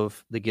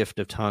of the gift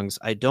of tongues,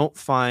 I don't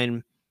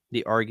find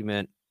the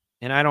argument,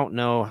 and I don't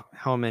know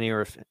how many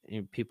or if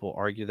people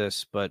argue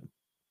this, but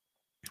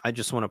I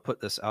just want to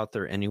put this out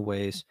there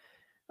anyways,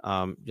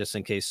 just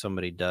in case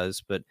somebody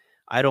does. But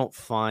I don't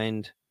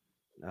think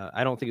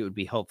it would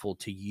be helpful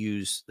to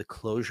use the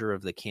closure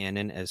of the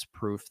canon as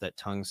proof that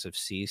tongues have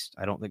ceased.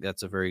 I don't think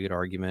that's a very good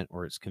argument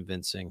or it's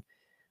convincing.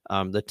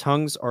 The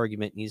tongues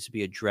argument needs to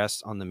be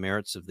addressed on the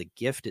merits of the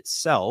gift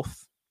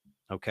itself,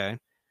 okay,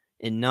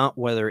 and not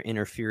whether it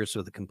interferes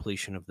with the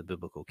completion of the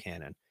biblical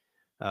canon.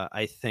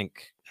 I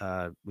think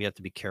we have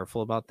to be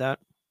careful about that.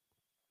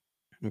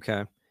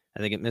 Okay. I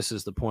think it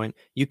misses the point.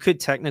 You could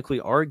technically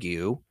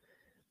argue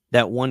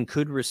that one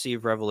could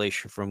receive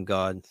revelation from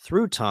God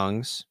through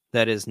tongues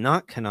that is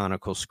not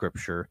canonical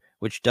scripture,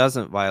 which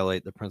doesn't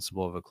violate the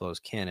principle of a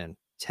closed canon,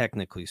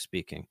 technically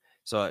speaking.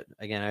 So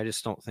again, I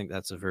just don't think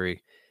that's a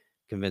very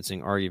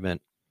convincing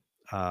argument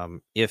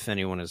if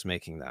anyone is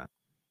making that.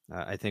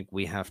 I think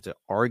we have to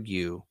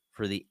argue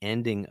for the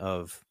ending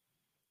of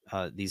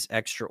these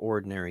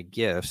extraordinary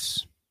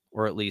gifts,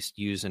 or at least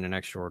use in an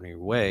extraordinary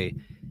way,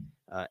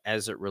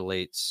 as it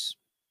relates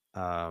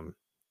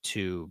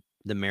to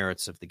the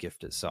merits of the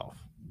gift itself.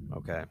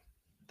 Okay,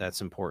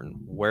 that's important.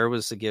 Where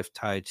was the gift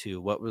tied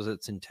to? What was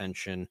its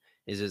intention?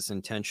 Is its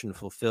intention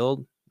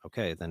fulfilled?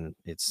 Okay, then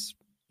it's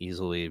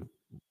easily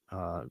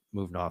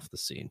moved off the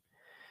scene.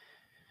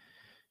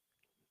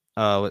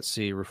 Let's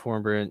see,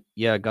 Reformed.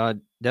 Yeah,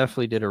 God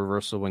definitely did a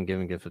reversal when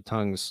giving gift of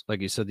tongues.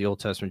 Like you said, the Old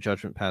Testament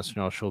judgment passage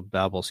also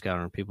Babel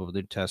scattering people. The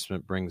New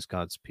Testament brings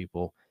God's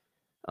people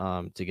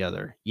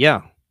together.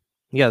 Yeah,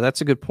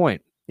 that's a good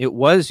point. It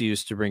was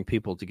used to bring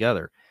people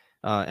together.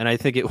 And I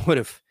think it would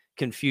have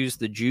confused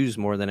the Jews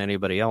more than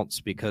anybody else,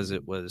 because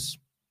it was,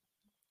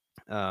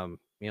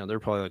 they're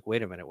probably like,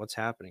 wait a minute, what's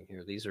happening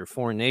here? These are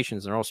foreign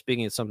nations. They're all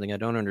speaking something I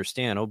don't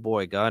understand. Oh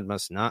boy, God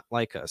must not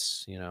like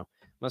us,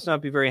 must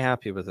not be very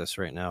happy with us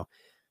right now,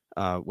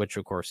 which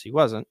of course he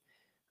wasn't.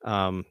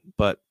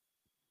 But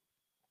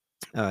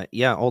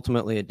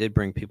ultimately it did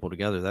bring people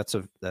together. That's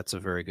a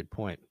very good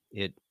point.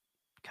 It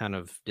kind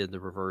of did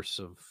the reverse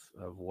of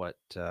what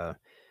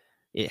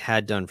it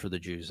had done for the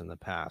Jews in the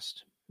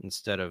past.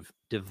 Instead of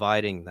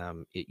dividing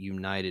them, it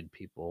united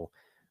people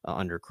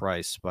under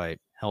Christ by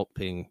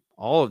helping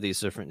all of these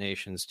different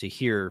nations to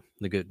hear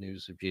the good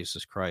news of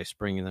Jesus Christ,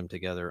 bringing them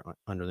together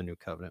under the new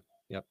covenant.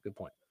 Yep, good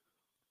point.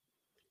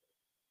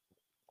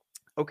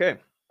 Okay,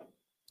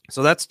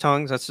 so that's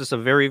tongues. That's just a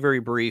very, very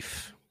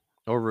brief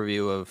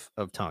overview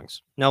of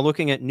tongues. Now,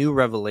 looking at new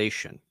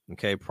revelation,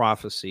 okay,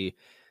 prophecy,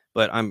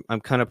 but I'm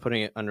kind of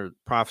putting it under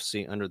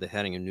prophecy under the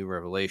heading of new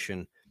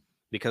revelation,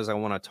 because I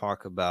want to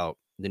talk about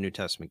the New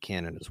Testament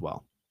canon as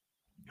well.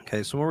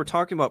 Okay, so when we're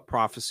talking about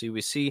prophecy,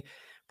 we see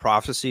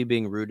prophecy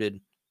being rooted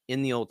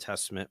in the Old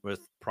Testament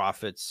with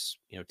prophets,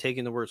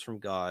 taking the words from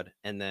God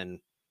and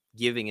then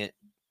giving it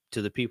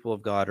to the people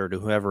of God or to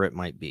whoever it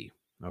might be.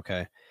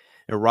 Okay,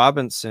 now,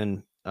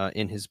 Robinson,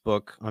 in his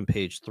book on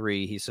page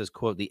 3, he says,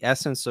 quote, "The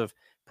essence of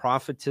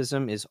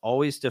prophetism is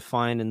always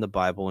defined in the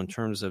Bible in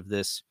terms of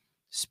this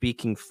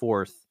speaking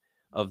forth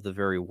of the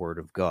very word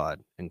of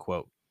God," end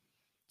quote.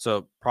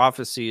 So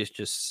prophecy is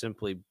just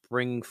simply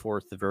bringing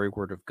forth the very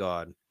word of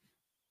God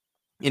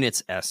in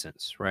its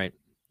essence, right?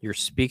 You're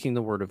speaking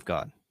the word of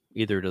God,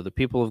 either to the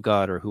people of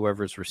God or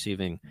whoever's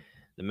receiving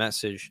the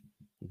message.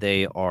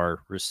 They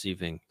are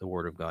receiving the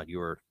word of God. You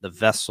are the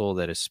vessel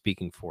that is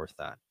speaking forth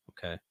that,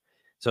 okay?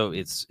 So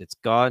it's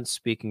God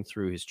speaking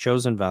through his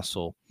chosen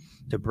vessel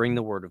to bring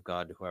the word of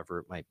God to whoever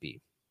it might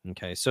be,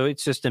 okay? So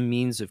it's just a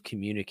means of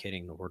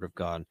communicating the word of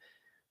God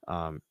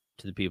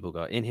to the people of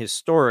God. And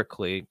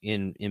historically,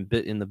 in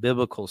the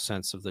biblical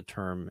sense of the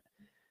term,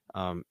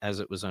 as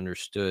it was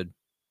understood,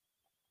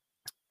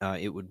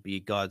 it would be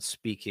God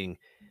speaking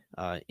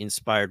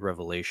inspired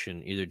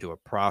revelation, either to a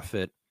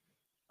prophet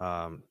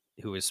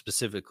who is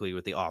specifically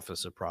with the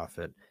office of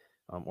prophet,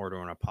 or to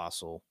an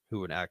apostle who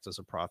would act as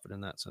a prophet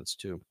in that sense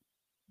too.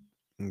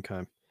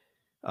 Okay.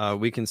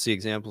 We can see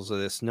examples of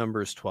this.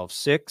 Numbers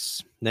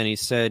 12:6. Then he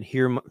said,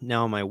 "Hear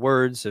now my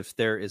words. If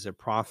there is a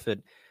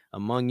prophet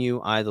among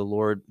you, I, the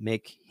Lord,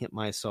 make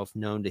myself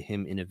known to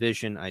him in a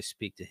vision. I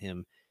speak to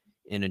him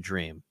in a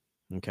dream."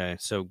 Okay,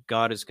 so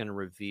God is going to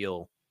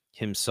reveal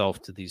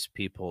himself to these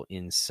people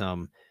in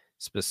some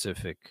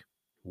specific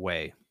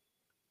way.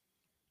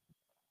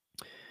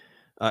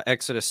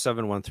 Exodus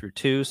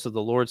 7:1-2. So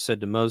the Lord said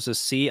to Moses,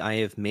 "See, I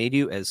have made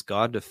you as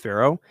God to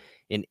Pharaoh,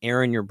 and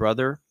Aaron your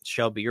brother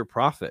shall be your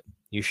prophet.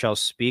 You shall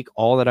speak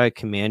all that I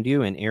command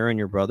you, and Aaron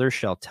your brother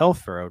shall tell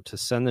Pharaoh to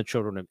send the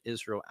children of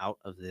Israel out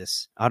of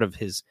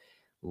his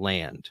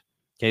land."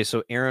 Okay,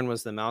 so Aaron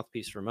was the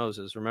mouthpiece for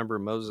Moses. Remember,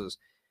 Moses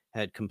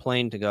had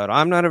complained to God,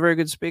 "I'm not a very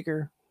good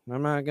speaker.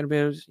 I'm not going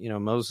to be,"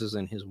 Moses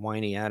and his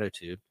whiny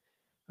attitude,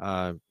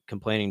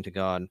 complaining to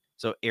God.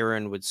 So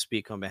Aaron would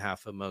speak on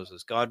behalf of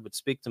Moses. God would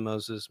speak to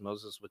Moses.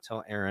 Moses would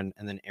tell Aaron,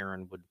 and then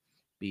Aaron would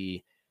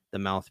be the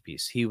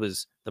mouthpiece. He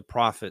was the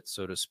prophet,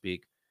 so to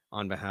speak,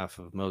 on behalf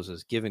of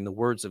Moses, giving the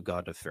words of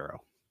God to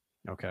Pharaoh.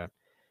 Okay.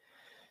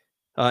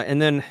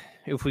 And then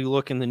if we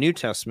look in the New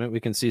Testament, we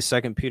can see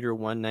 2 Peter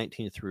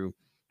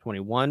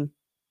 1:19-21.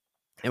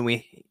 And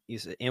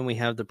we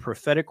have the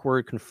prophetic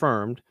word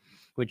confirmed,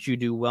 which you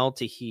do well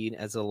to heed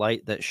as a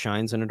light that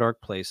shines in a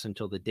dark place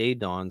until the day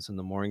dawns and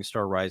the morning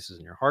star rises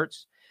in your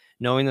hearts.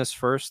 Knowing this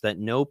first, that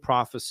no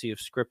prophecy of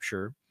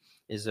Scripture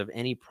is of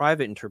any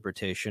private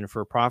interpretation,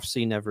 for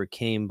prophecy never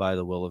came by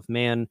the will of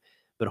man,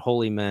 but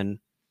holy men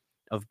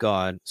of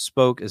God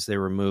spoke as they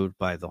were moved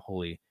by the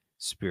Holy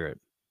Spirit.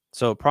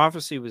 So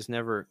prophecy was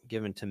never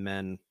given to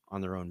men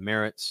on their own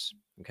merits.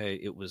 Okay,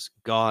 it was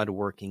God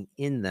working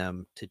in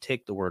them to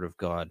take the word of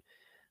God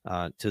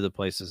to the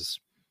places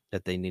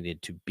that they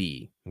needed to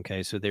be.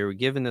 Okay, so they were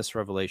given this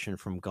revelation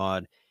from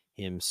God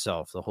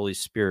himself, the Holy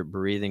Spirit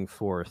breathing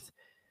forth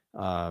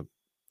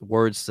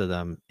words to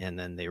them, and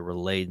then they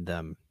relayed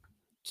them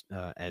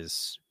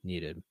as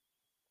needed.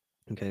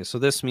 Okay, so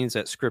this means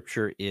that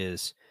Scripture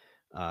is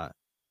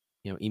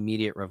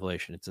immediate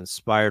revelation. It's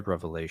inspired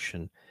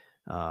revelation,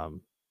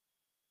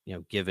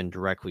 given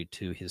directly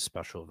to his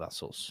special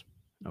vessels.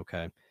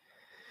 Okay.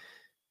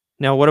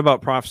 Now, what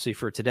about prophecy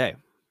for today?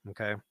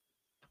 Okay.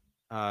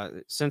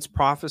 Since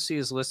prophecy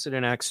is listed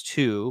in Acts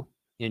 2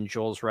 in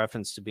Joel's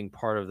reference to being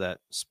part of that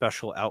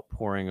special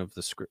outpouring of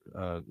the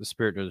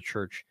Spirit of the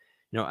church,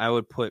 I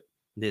would put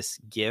this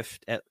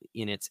gift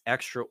in its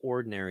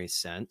extraordinary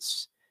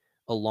sense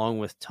along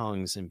with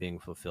tongues and being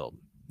fulfilled.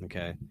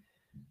 Okay.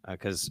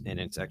 Because in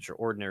its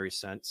extraordinary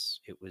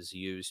sense, it was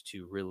used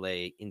to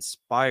relay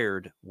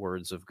inspired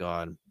words of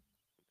God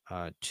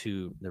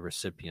to the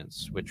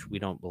recipients, which we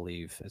don't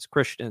believe as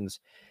Christians,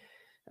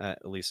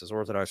 at least as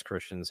Orthodox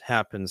Christians,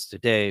 happens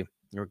today,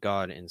 where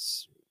God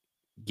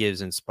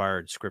gives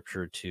inspired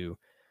scripture to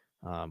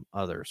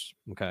others.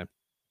 Okay.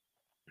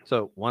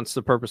 So once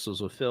the purpose was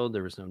fulfilled,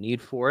 there was no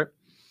need for it.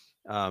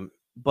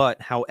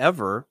 But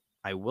however,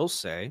 I will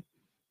say,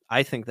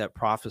 I think that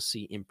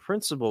prophecy in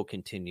principle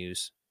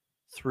continues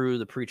through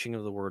the preaching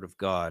of the word of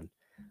God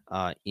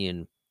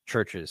in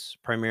churches,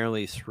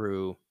 primarily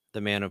through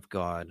the man of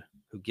God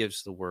who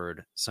gives the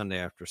word Sunday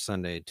after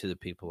Sunday to the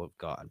people of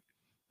God.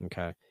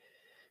 Okay.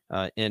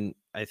 And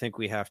I think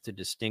we have to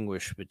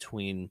distinguish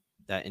between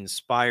that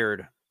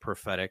inspired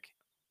prophetic,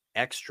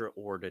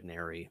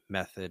 extraordinary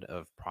method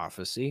of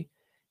prophecy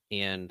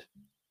and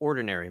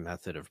ordinary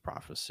method of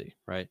prophecy,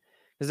 right?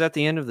 Because at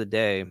the end of the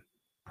day,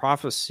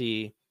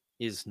 prophecy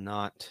is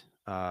not,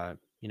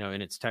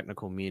 in its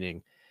technical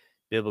meaning,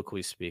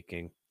 biblically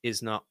speaking,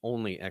 is not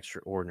only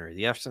extraordinary.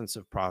 The essence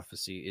of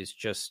prophecy is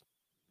just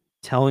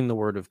telling the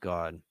word of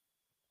God,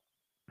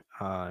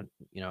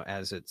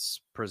 as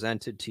it's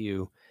presented to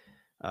you,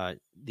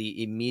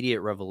 the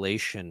immediate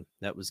revelation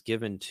that was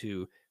given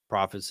to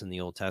prophets in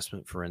the Old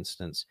Testament, for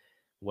instance,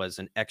 was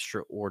an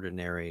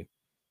extraordinary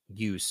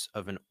use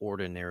of an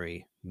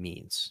ordinary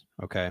means.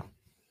 Okay.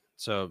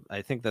 So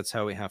I think that's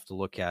how we have to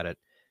look at it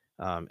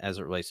as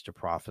it relates to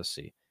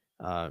prophecy.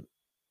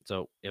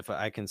 So if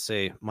I can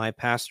say my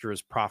pastor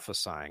is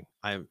prophesying,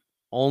 I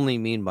only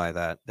mean by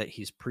that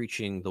he's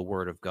preaching the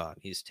word of God.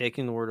 He's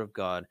taking the word of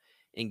God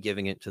and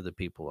giving it to the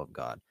people of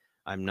God.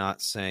 I'm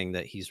not saying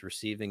that he's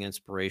receiving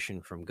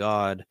inspiration from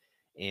God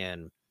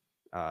and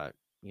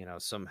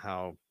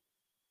somehow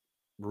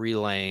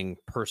relaying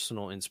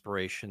personal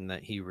inspiration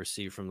that he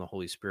received from the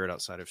Holy Spirit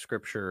outside of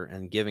Scripture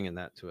and giving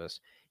that to us.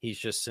 He's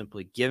just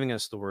simply giving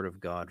us the word of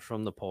God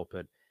from the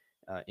pulpit,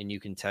 and you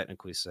can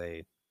technically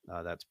say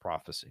that's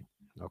prophecy.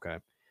 Okay.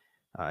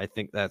 I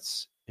think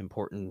that's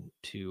important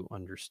to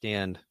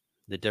understand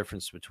the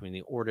difference between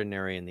the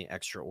ordinary and the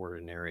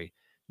extraordinary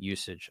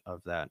usage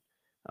of that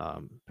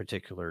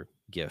particular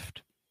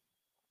gift.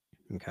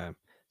 Okay.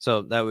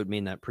 So that would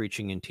mean that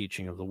preaching and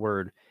teaching of the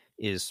word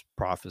is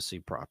prophecy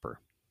proper.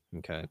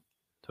 Okay.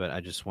 But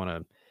I just want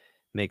to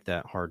make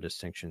that hard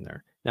distinction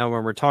there. Now,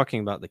 when we're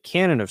talking about the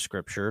canon of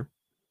Scripture,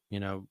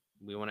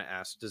 we want to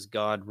ask, does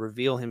God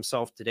reveal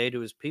himself today to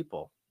his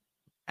people?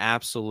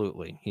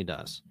 Absolutely, he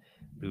does.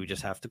 We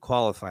just have to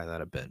qualify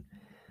that a bit.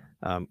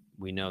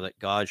 We know that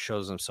God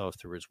shows himself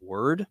through his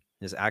word,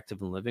 his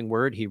active and living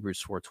word,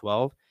 Hebrews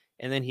 4:12,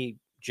 and then he,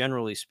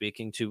 generally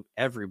speaking, to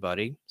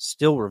everybody,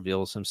 still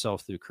reveals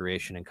himself through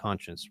creation and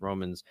conscience,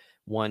 Romans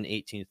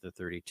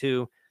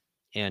 1:18-32,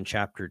 and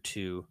chapter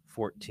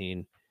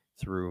 2:14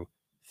 through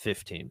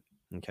 15.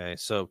 Okay,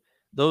 so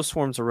those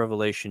forms of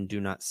revelation do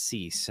not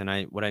cease.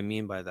 And what I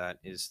mean by that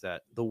is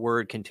that the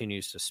word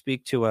continues to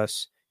speak to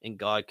us and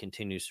God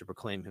continues to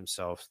proclaim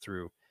himself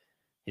through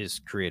his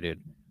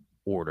created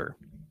order.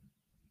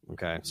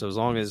 Okay, so as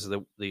long as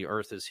the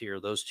earth is here,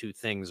 those two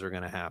things are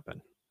going to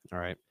happen. All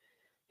right,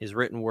 his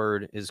written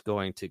word is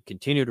going to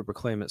continue to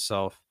proclaim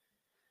itself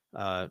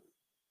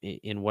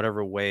in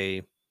whatever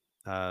way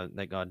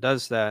that God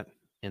does that,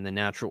 and the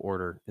natural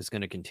order is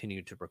going to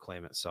continue to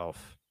proclaim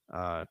itself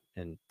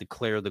and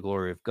declare the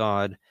glory of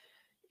God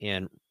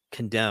and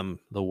condemn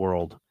the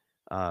world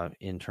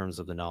in terms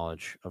of the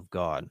knowledge of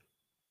God.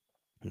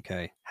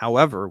 Okay.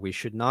 However, we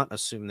should not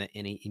assume that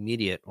any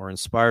immediate or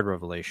inspired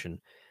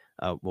revelation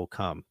will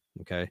come.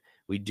 Okay.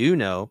 We do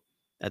know,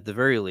 at the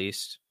very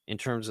least, in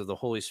terms of the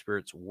Holy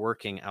Spirit's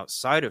working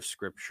outside of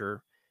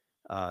Scripture,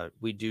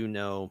 we do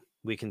know,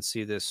 we can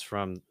see this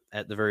from,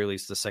 at the very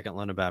least, the Second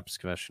London Baptist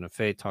Confession of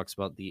Faith talks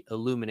about the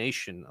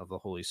illumination of the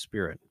Holy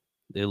Spirit,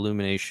 the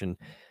illumination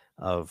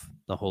of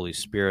the Holy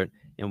Spirit.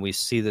 And we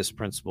see this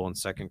principle in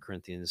 2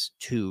 Corinthians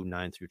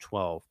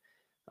 2:9-12.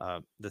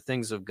 The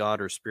things of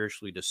God are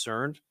spiritually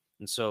discerned.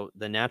 And so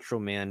the natural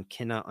man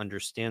cannot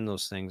understand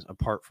those things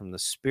apart from the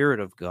Spirit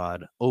of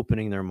God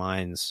opening their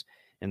minds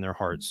and their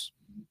hearts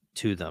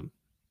to them.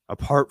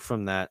 Apart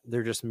from that,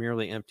 they're just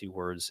merely empty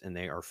words and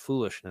they are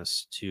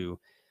foolishness to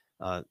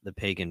the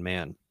pagan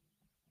man.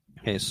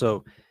 Okay,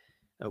 so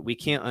we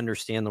can't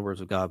understand the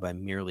words of God by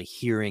merely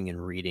hearing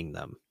and reading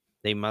them.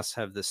 They must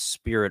have the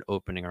Spirit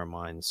opening our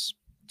minds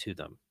to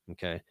them.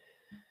 Okay.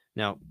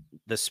 Now,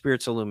 the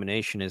Spirit's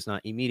illumination is not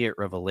immediate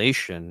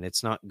revelation.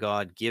 It's not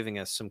God giving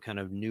us some kind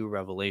of new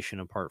revelation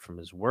apart from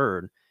his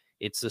word.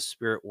 It's the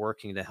Spirit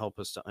working to help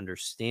us to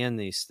understand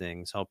these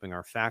things, helping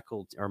our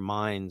faculty, our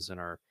minds, and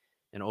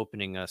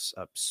opening us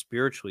up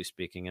spiritually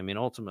speaking. I mean,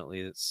 ultimately,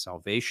 it's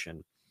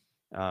salvation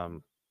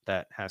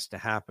that has to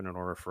happen in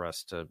order for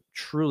us to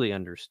truly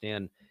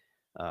understand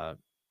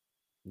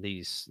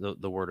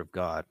the word of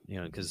God,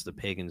 because the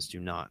pagans do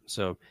not.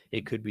 So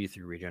it could be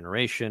through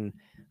regeneration,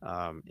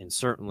 and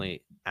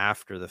certainly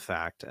after the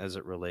fact, as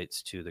it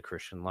relates to the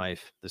Christian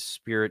life, the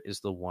Spirit is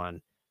the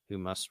one who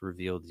must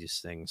reveal these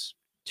things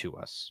to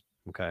us.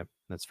 Okay,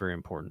 that's very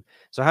important.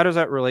 So how does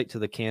that relate to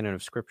the canon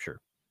of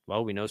Scripture?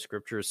 Well, we know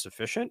Scripture is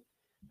sufficient.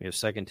 We have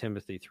 2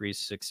 Timothy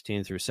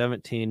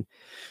 3:16-17,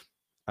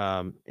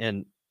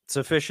 and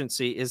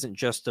sufficiency isn't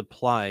just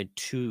applied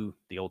to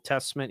the Old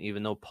Testament,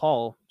 even though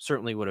Paul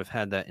certainly would have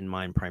had that in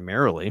mind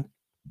primarily.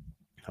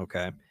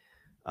 Okay.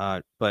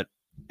 But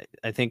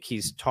I think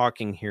he's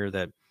talking here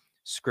that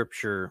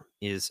Scripture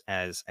is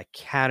as a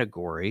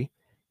category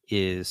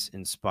is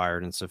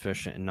inspired and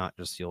sufficient, and not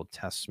just the Old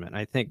Testament.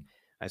 I think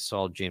I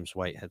saw James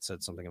White had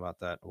said something about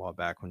that a while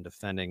back when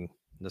defending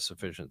the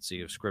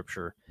sufficiency of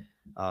Scripture,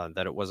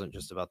 that it wasn't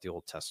just about the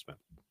Old Testament.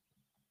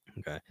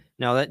 Okay.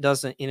 Now, that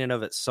doesn't in and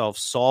of itself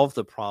solve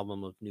the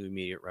problem of new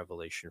immediate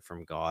revelation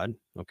from God.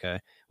 Okay.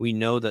 We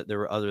know that there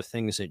were other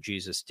things that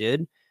Jesus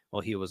did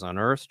while he was on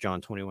earth,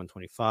 John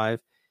 21:25,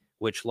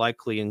 which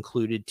likely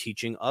included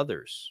teaching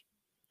others.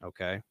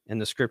 Okay. And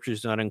the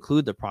scriptures do not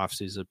include the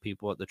prophecies of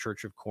people at the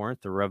Church of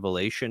Corinth, the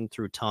revelation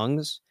through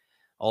tongues,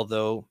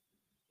 although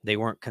they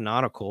weren't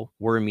canonical,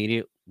 were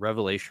immediate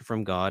revelation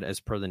from God as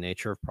per the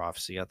nature of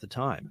prophecy at the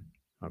time.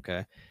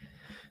 Okay.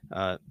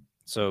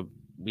 So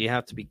we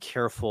have to be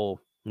careful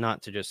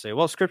not to just say,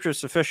 well, Scripture is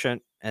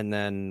sufficient, and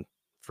then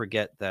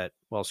forget that,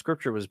 well,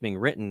 Scripture was being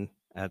written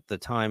at the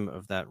time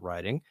of that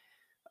writing,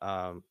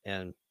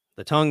 and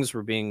the tongues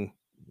were being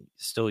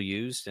still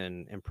used,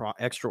 and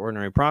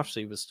extraordinary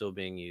prophecy was still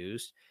being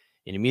used,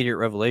 and immediate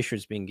revelation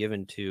was being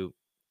given to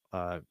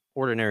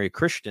ordinary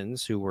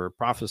Christians who were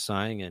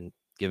prophesying and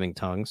giving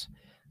tongues.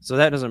 So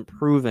that doesn't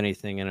prove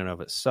anything in and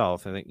of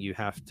itself. I think you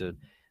have to,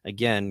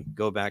 again,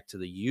 go back to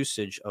the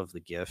usage of the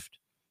gift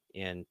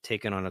and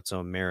take it on its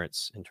own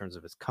merits in terms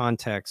of its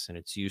context and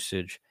its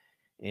usage,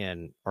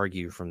 and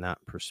argue from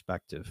that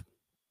perspective.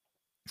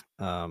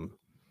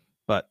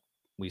 But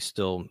we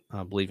still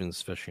believe in the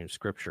sufficiency of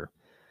Scripture.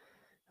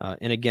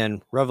 And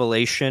again,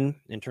 revelation,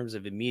 in terms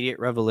of immediate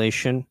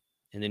revelation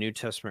in the New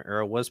Testament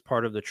era, was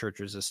part of the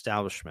church's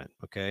establishment.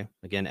 Okay.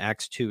 Again,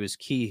 Acts 2 is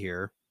key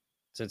here,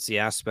 since the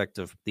aspect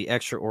of the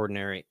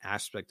extraordinary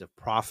aspect of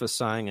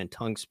prophesying and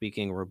tongue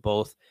speaking were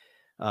both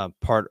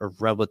part of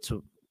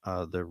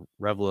the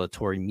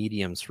revelatory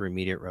mediums for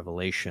immediate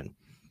revelation.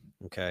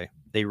 Okay.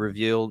 They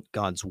revealed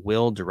God's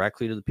will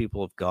directly to the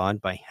people of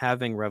God by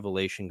having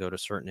revelation go to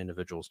certain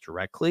individuals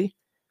directly.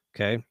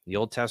 Okay. The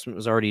Old Testament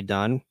was already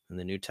done, and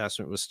the New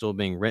Testament was still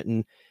being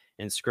written,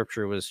 and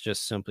Scripture was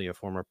just simply a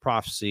form of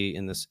prophecy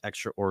in this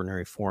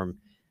extraordinary form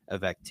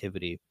of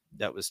activity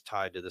that was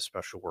tied to the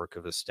special work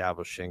of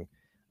establishing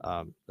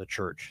the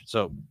church.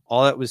 So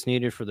all that was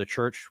needed for the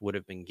church would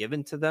have been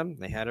given to them.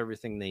 They had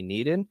everything they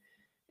needed.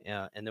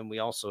 And then we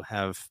also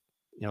have,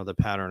 the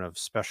pattern of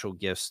special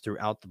gifts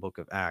throughout the book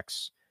of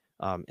Acts,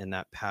 and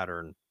that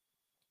pattern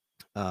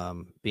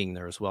being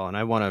there as well. And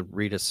I want to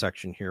read a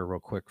section here real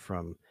quick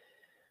from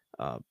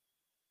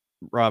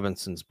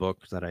Robinson's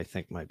book that I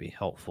think might be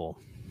helpful.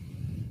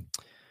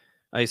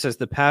 He says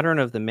the pattern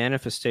of the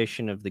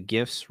manifestation of the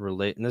gifts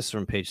relate, and this is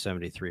from page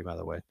 73, by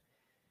the way.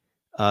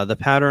 The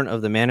pattern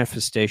of the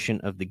manifestation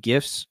of the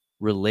gifts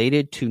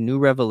related to new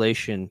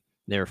revelation,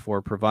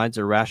 therefore, provides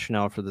a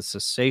rationale for the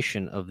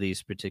cessation of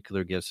these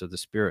particular gifts of the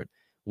Spirit.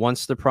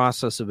 Once the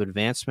process of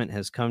advancement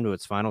has come to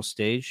its final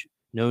stage,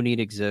 no need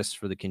exists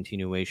for the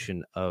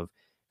continuation of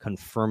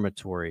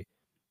confirmatory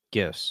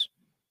gifts.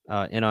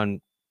 And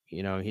on,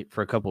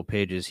 for a couple of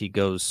pages, he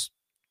goes,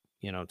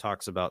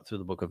 talks about through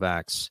the book of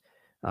Acts,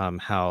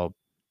 how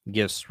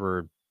gifts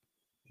were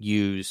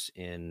used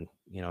in,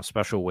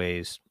 special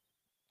ways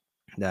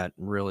that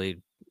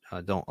really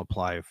don't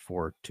apply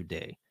for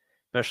today,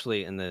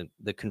 especially in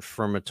the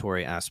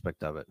confirmatory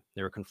aspect of it.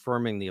 They were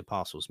confirming the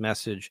apostles'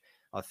 message,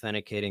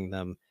 authenticating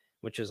them,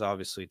 which is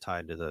obviously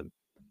tied to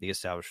the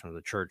establishment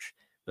of the church,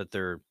 but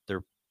their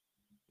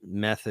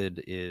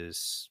method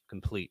is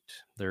complete.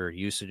 Their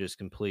usage is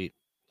complete.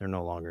 They're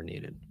no longer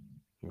needed.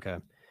 Okay.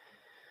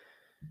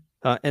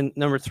 And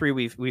number 3,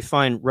 we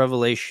find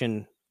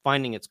revelation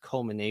finding its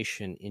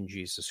culmination in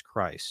Jesus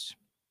Christ.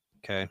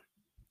 Okay.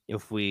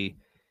 If we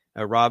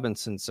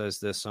Robinson says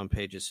this on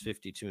pages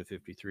 52 and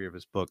 53 of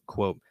his book,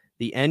 quote,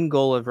 "The end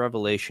goal of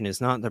revelation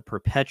is not the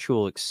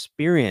perpetual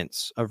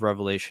experience of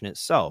revelation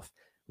itself.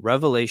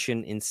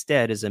 Revelation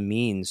instead is a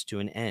means to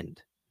an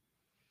end.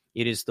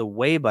 It is the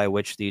way by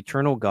which the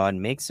eternal God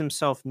makes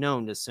himself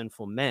known to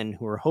sinful men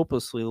who are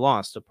hopelessly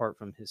lost apart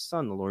from his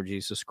Son, the Lord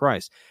Jesus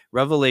Christ.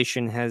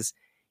 Revelation has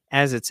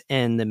as its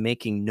end the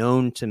making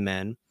known to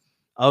men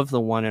of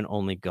the one and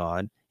only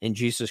God, and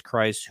Jesus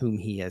Christ, whom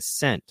he has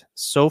sent.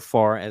 So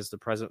far as the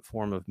present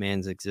form of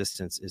man's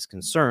existence is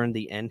concerned,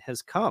 the end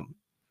has come.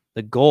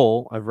 The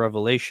goal of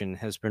revelation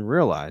has been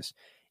realized.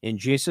 In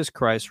Jesus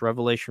Christ,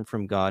 revelation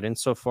from God,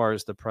 insofar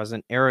as the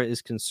present era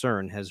is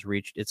concerned, has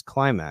reached its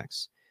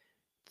climax.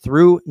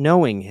 Through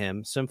knowing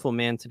him, sinful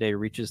man today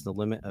reaches the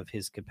limit of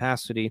his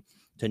capacity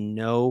to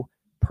know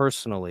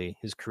personally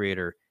his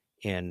creator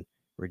and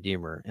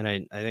redeemer." And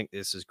I think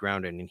this is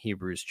grounded in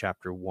Hebrews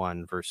chapter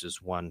 1,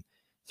 verses 1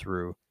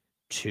 through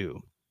 2,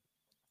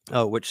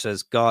 which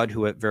says, "God,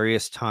 who at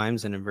various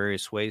times and in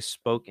various ways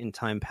spoke in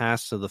time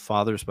past to the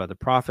fathers by the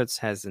prophets,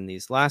 has in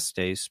these last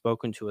days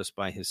spoken to us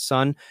by his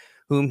Son,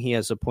 whom he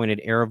has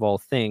appointed heir of all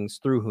things,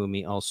 through whom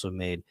he also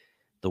made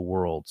the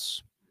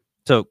worlds."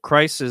 So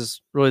Christ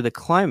is really the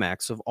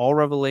climax of all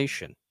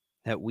revelation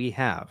that we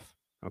have.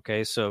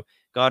 Okay, so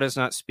God is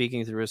not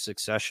speaking through a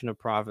succession of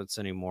prophets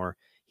anymore.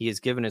 He has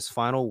given his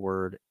final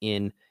word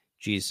in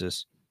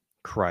Jesus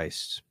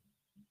Christ.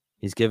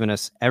 He's given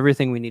us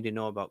everything we need to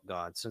know about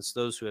God, since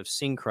those who have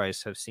seen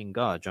Christ have seen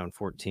God, John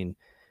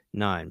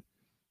 14:9.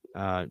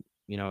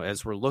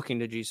 As we're looking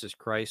to Jesus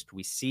Christ,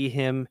 we see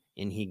him,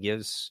 and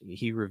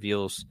he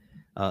reveals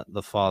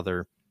the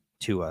Father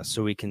to us.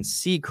 So we can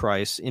see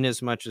Christ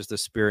inasmuch as the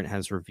Spirit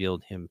has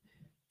revealed him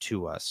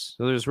to us.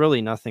 So there's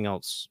really nothing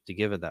else to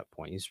give at that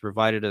point. He's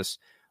provided us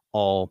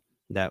all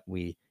that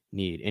we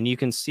need. And you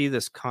can see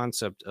this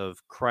concept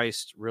of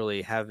Christ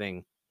really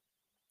having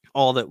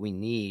all that we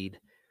need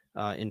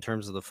in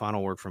terms of the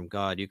final word from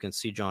God. You can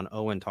see John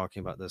Owen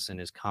talking about this in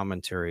his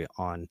commentary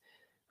on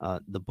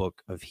the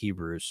book of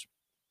Hebrews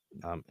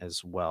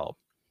as well.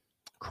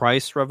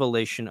 Christ's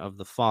revelation of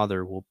the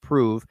Father will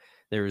prove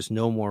there is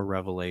no more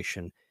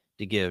revelation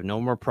to give, no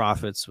more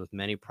prophets with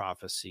many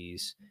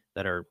prophecies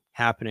that are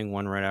happening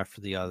one right after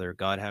the other,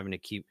 God having to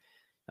keep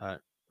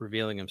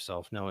revealing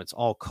himself. No, it's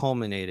all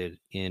culminated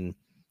in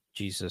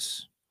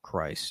Jesus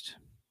Christ.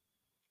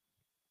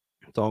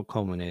 It's all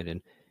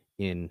culminated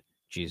in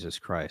Jesus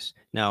Christ.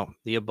 Now,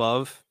 the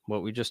above,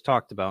 what we just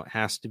talked about,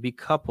 has to be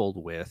coupled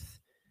with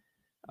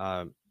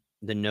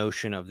the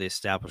notion of the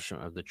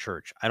establishment of the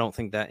church. I don't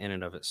think that in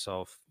and of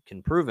itself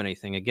can prove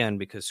anything, again,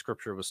 because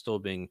scripture was still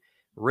being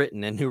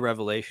written and new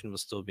revelation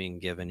was still being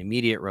given.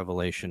 Immediate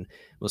revelation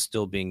was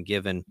still being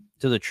given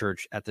to the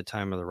church at the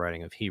time of the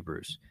writing of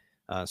Hebrews.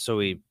 So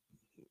we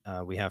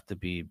have to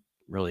be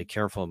really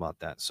careful about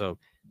that. So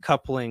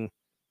coupling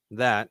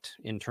that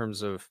in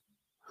terms of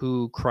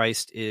who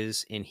Christ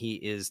is, and he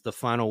is the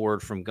final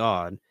word from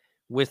God,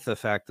 with the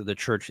fact that the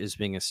church is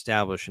being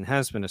established and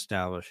has been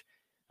established,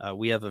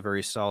 we have a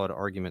very solid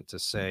argument to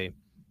say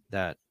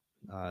that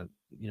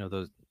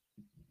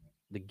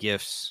the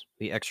gifts,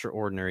 the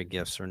extraordinary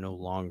gifts, are no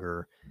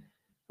longer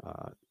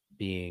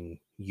being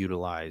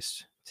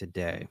utilized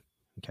today.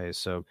 Okay,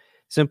 so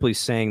simply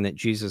saying that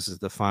Jesus is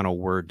the final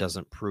word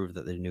doesn't prove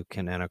that the new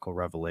canonical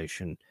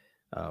revelation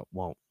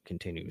won't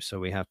continue. So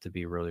we have to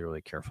be really,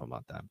 really careful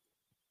about that.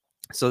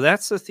 So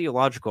that's the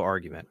theological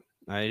argument.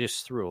 I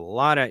just threw a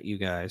lot at you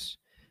guys,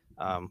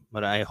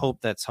 but I hope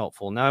that's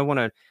helpful. Now I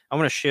want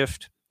to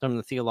shift from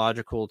the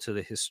theological to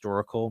the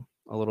historical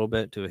a little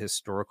bit, to a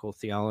historical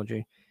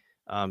theology,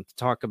 to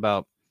talk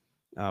about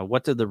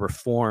what did the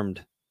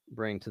Reformed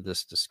bring to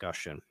this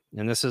discussion.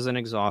 And this isn't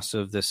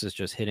exhaustive. This is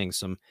just hitting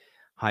some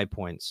high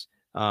points.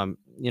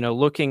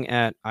 Looking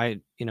at, I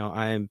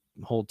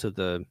hold to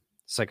the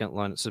Second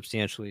London,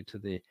 substantially to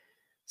the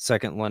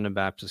Second London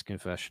Baptist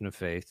Confession of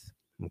Faith.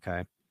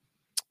 Okay.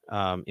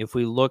 If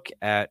we look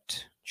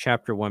at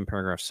chapter 1,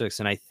 paragraph 6,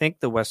 and I think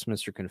the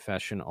Westminster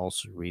Confession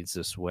also reads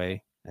this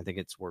way. I think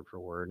it's word for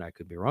word. I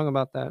could be wrong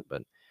about that,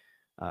 but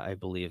I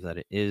believe that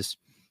it is.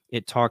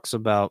 It talks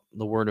about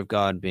the word of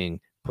God being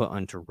put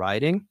unto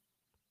writing.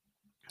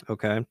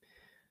 Okay.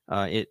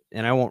 And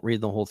I won't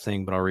read the whole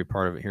thing, but I'll read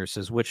part of it here. It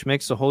says, which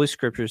makes the Holy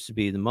Scriptures to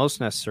be the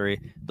most necessary,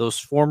 those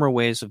former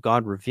ways of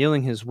God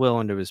revealing his will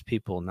unto his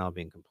people now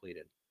being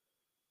completed.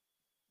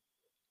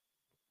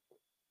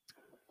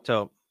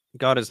 So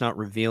God is not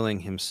revealing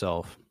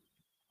himself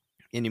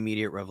in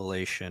immediate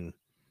revelation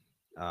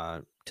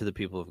to the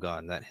people of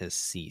God. That has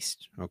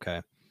ceased.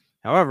 Okay.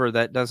 However,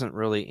 that doesn't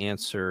really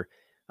answer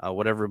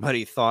what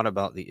everybody thought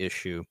about the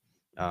issue,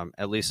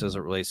 at least as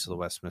it relates to the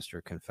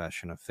Westminster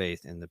Confession of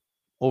Faith and the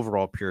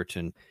overall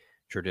Puritan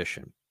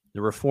tradition.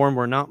 The Reformed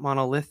were not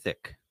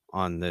monolithic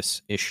on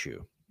this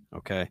issue.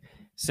 Okay.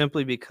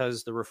 Simply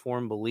because the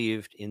Reformed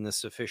believed in the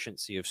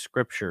sufficiency of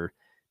Scripture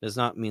does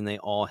not mean they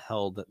all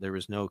held that there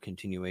was no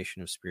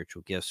continuation of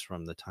spiritual gifts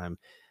from the time of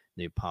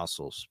the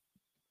apostles.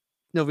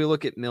 Now, if we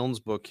look at Milne's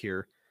book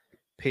here,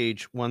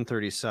 page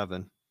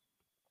 137,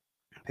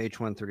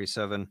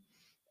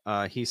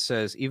 he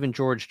says, even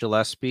George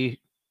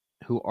Gillespie,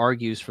 who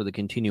argues for the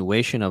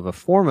continuation of a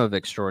form of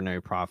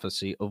extraordinary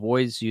prophecy,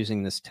 avoids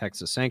using this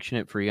text to sanction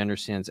it, for he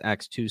understands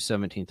Acts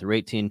 2:17 through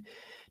 18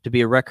 to be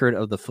a record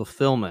of the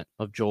fulfillment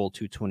of Joel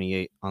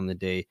 2:28 on the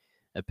day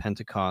of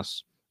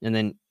Pentecost. And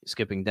then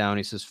skipping down,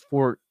 he says,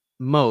 for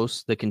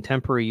most, the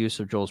contemporary use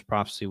of Joel's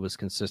prophecy was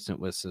consistent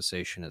with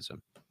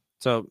cessationism.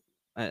 So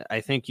I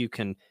think you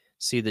can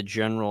see the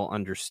general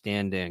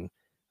understanding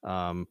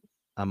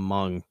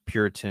among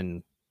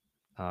Puritan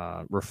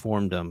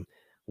reformdom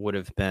would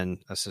have been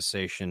a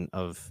cessation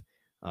of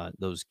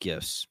those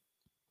gifts.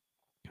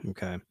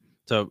 Okay.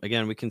 So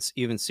again, we can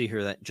even see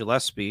here that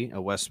Gillespie,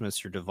 a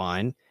Westminster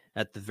divine,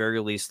 at the very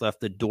least left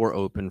the door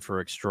open for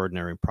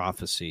extraordinary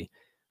prophecy,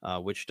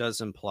 which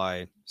does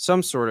imply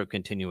some sort of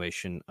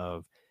continuation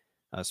of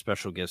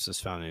special gifts as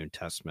found in the New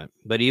Testament.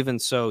 But even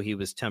so, he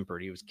was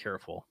tempered. He was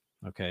careful.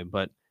 Okay.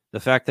 But the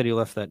fact that he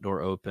left that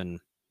door open,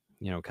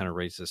 kind of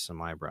raises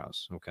some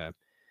eyebrows. Okay.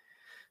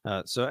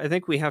 So I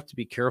think we have to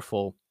be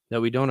careful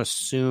that we don't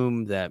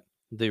assume that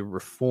the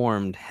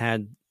Reformed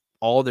had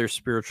all their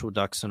spiritual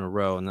ducks in a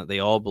row and that they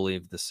all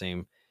believed the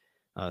same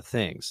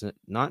things.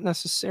 Not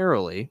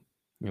necessarily.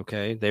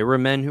 Okay. They were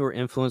men who were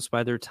influenced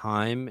by their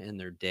time and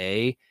their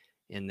day,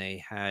 and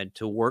they had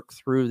to work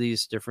through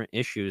these different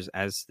issues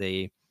as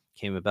they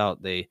came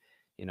about. They,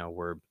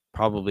 were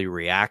probably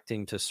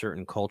reacting to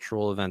certain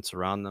cultural events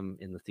around them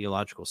in the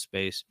theological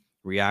space,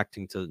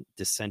 reacting to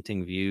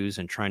dissenting views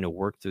and trying to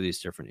work through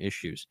these different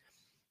issues.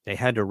 They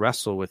had to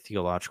wrestle with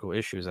theological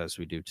issues as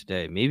we do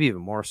today, maybe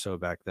even more so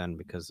back then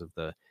because of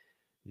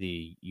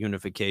the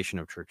unification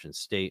of church and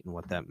state and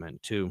what that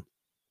meant too.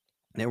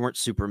 They weren't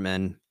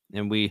supermen,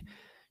 and we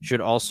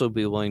should also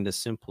be willing to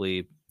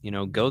simply,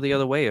 go the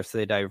other way if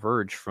they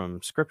diverge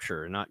from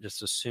Scripture, and not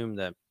just assume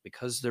that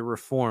because they're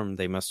Reformed,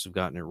 they must have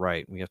gotten it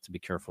right. We have to be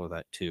careful of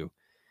that too.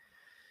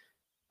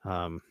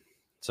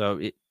 So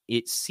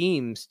it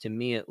seems to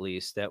me, at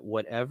least, that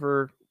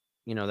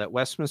that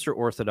Westminster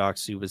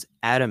Orthodoxy was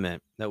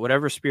adamant that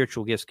whatever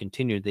spiritual gifts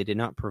continued, they did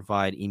not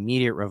provide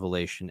immediate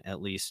revelation,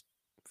 at least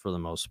for the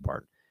most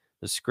part.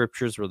 The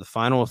Scriptures were the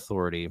final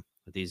authority,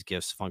 with these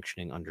gifts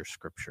functioning under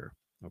Scripture.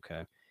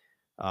 Okay.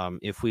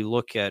 If we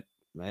look at,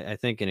 I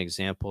think an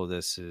example of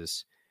this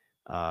is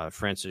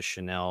Francis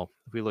Chanel.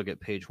 If we look at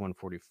page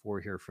 144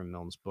 here from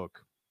Milne's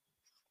book,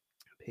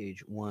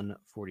 page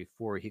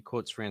 144, he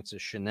quotes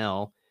Francis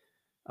Chanel,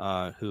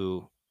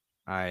 who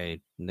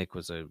I think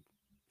was a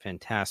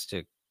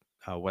fantastic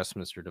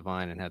Westminster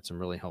divine and had some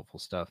really helpful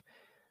stuff.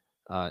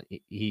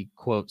 He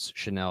quotes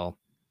Chanel.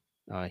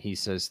 He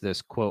says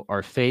this, quote,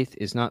 "Our faith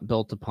is not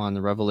built upon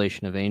the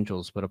revelation of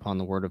angels, but upon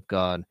the word of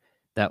God,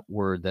 that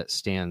word that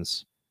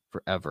stands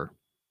forever.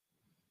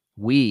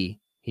 We,"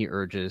 he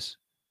urges,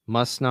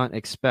 "must not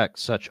expect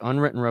such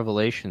unwritten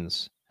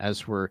revelations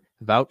as were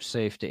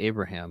vouchsafed to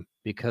Abraham,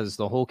 because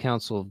the whole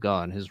counsel of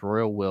God, his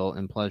royal will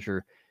and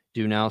pleasure,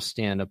 do now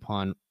stand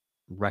upon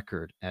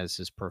record as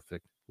his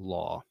perfect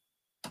law."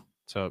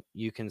 So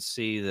you can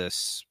see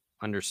this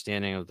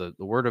understanding of the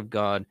word of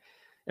God.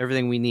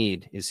 Everything we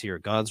need is here.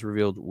 God's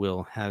revealed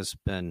will has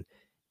been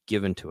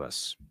given to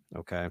us.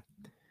 Okay.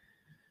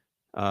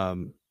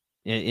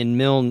 In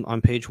Milne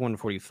on page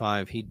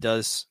 145, he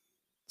does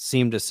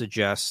seem to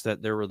suggest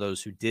that there were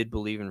those who did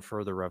believe in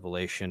further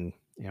revelation,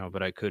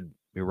 but I could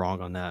be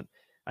wrong on that.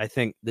 I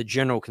think the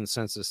general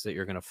consensus that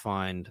you're going to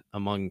find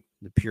among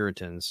the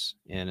Puritans,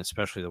 and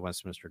especially the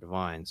Westminster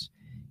Divines,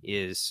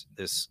 is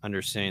this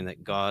understanding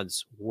that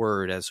God's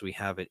word as we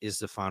have it is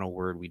the final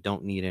word. We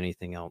don't need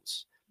anything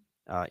else.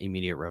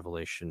 Immediate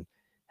revelation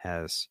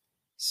has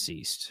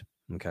ceased.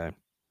 Okay.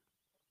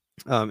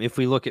 If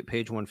we look at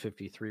page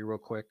 153 real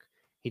quick,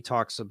 he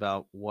talks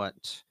about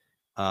what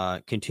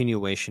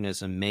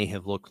continuationism may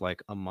have looked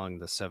like among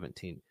the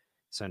 17th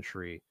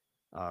century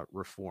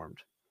Reformed.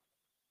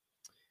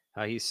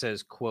 He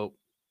says, quote,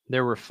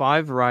 "There were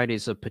 5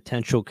 varieties of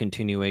potential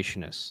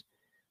continuationists,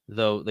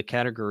 though the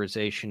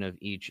categorization of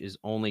each is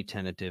only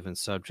tentative and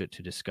subject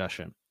to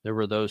discussion. There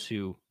were those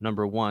who,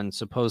 number 1,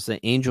 supposed that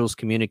angels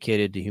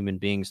communicated to human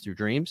beings through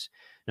dreams.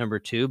 Number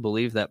 2,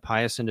 believed that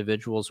pious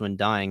individuals, when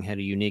dying, had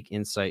a unique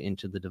insight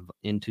into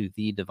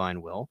the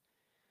divine will.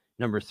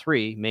 Number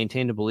 3,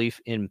 maintained a belief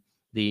in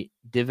the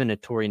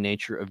divinatory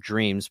nature of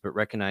dreams, but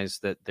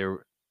recognized that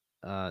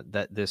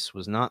that this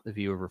was not the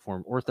view of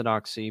Reformed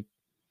orthodoxy.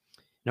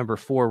 Number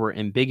 4 were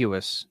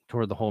ambiguous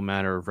toward the whole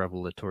matter of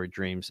revelatory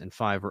dreams, and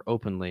 5 were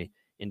openly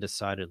and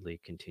decidedly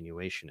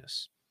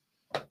continuationists."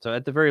 So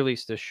at the very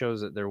least, this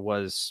shows that there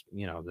was,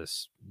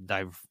 this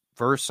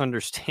diverse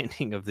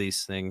understanding of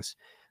these things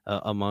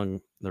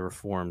among the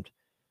Reformed.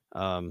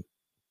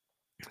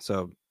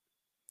 So,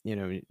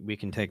 we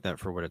can take that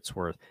for what it's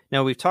worth.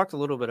 Now, we've talked a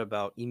little bit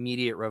about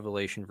immediate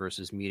revelation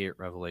versus mediate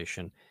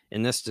revelation,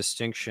 and this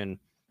distinction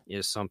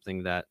is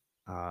something that,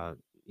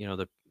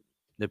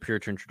 the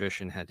Puritan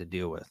tradition had to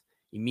deal with.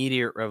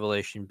 Immediate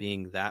revelation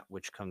being that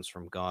which comes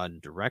from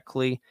God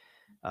directly.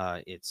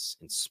 It's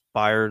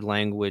inspired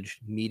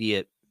language.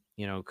 Mediate,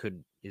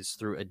 is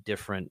through a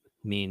different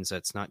means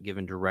that's not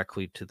given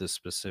directly to the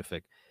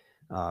specific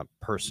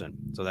person.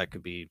 So that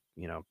could be,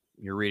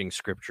 you're reading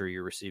scripture,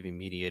 you're receiving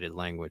mediated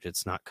language.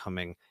 It's not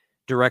coming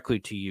directly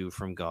to you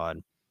from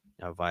God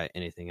via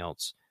anything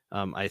else.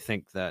 I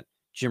think that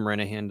Jim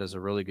Renahan does a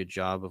really good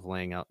job of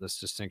laying out this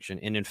distinction.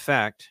 And in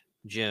fact,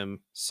 Jim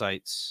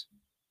cites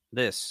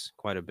this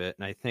quite a bit.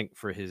 And I think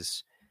for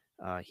his,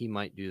 he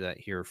might do that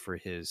here for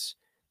his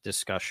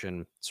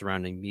discussion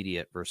surrounding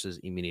mediate versus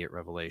immediate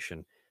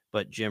revelation.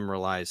 But Jim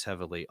relies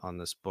heavily on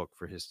this book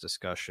for his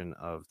discussion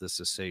of the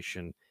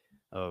cessation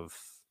of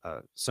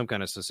some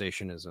kind of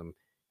cessationism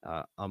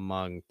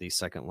among the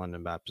Second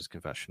London Baptist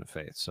Confession of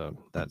Faith. So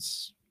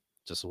that's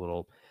just a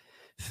little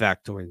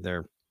factoid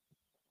there.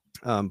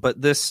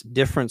 But this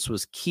difference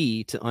was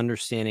key to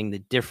understanding the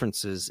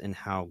differences in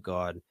how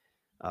God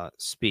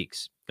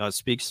speaks. God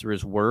speaks through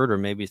his word, or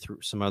maybe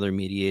through some other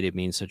mediated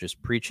means, such as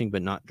preaching,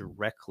 but not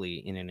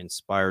directly in an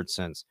inspired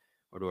sense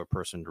or to a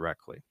person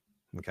directly.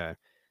 Okay.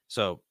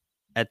 So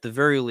at the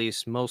very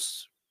least,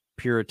 most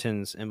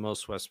Puritans and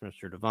most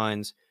Westminster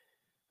divines,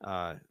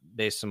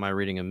 based on my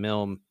reading of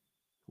Milne,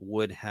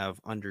 would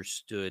have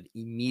understood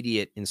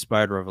immediate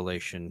inspired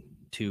revelation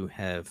to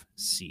have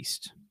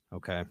ceased.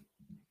 Okay.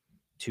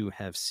 To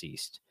have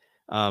ceased.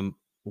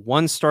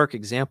 One stark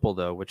example,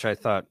 though, which I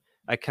thought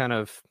I kind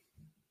of,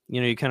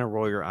 you kind of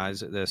roll your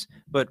eyes at this,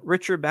 but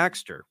Richard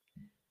Baxter,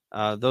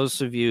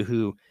 those of you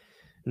who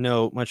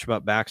know much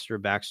about Baxter.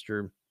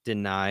 Baxter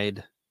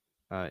denied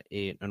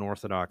an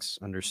Orthodox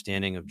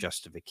understanding of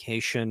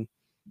justification.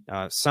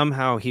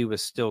 Somehow he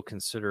was still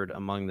considered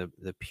among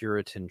the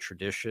Puritan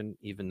tradition,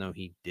 even though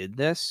he did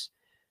this.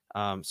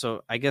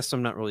 So I guess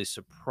I'm not really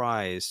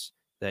surprised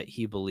that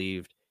he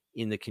believed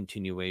in the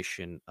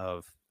continuation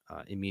of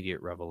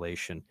immediate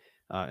revelation.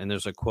 And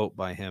there's a quote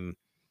by him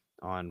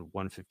on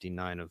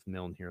 159 of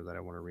Milne here that I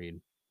want to read.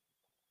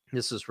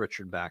 This is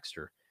Richard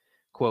Baxter.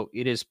 Quote,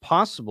 "It is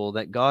possible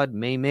that God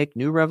may make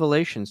new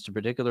revelations to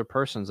particular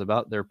persons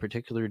about their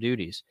particular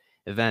duties,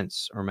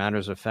 events, or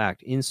matters of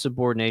fact in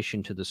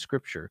subordination to the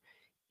Scripture,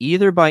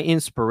 either by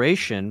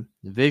inspiration,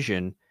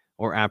 vision,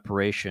 or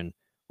apparition,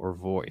 or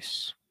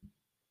voice."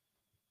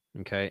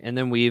 Okay, and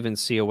then we even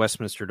see a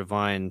Westminster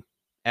Divine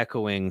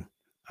echoing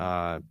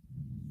uh,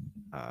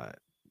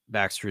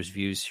 Baxter's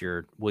views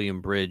here. William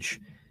Bridge,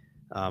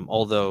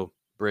 although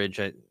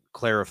Bridge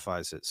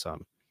clarifies it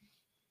some.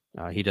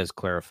 He does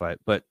clarify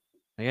it, but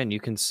again, you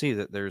can see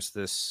that there's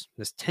this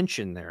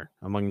tension there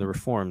among the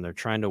Reformed. They're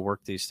trying to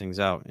work these things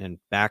out, and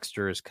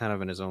Baxter is kind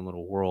of in his own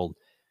little world.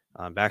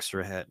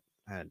 Baxter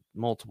had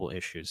multiple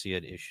issues. He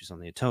had issues on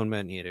the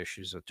atonement. He had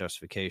issues with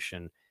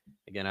justification.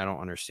 Again, I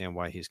don't understand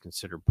why he's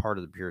considered part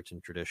of the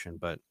Puritan tradition,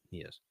 but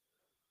he is.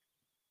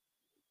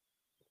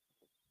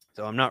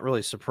 So I'm not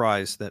really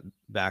surprised that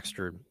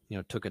Baxter,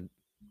 took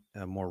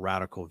a more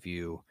radical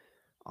view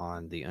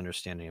on the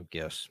understanding of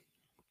gifts.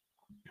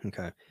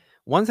 Okay.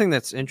 One thing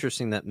that's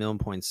interesting that Milne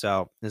points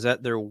out is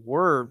that there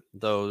were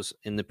those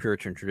in the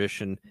Puritan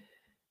tradition,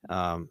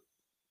 um,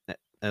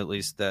 at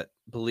least, that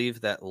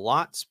believed that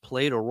lots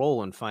played a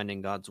role in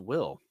finding God's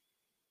will.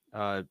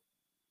 I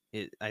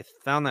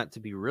found that to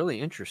be really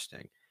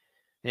interesting.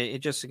 It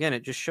just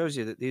shows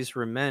you that these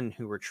were men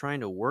who were trying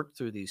to work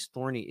through these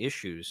thorny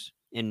issues,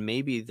 and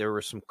maybe there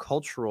were some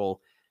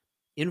cultural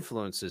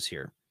influences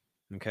here.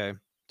 Okay.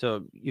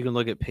 So you can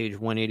look at page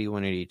 180,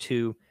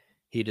 182.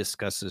 He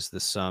discusses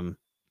this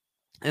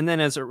and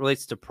then as it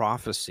relates to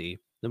prophecy,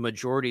 the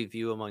majority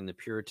view among the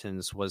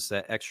Puritans was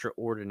that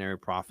extraordinary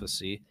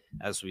prophecy,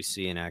 as we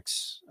see in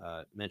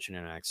mentioned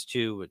in Acts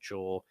 2 with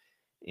Joel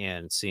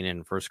and seen in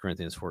 1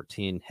 Corinthians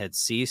 14, had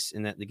ceased,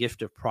 and that the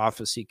gift of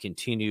prophecy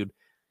continued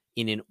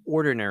in an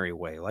ordinary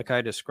way, like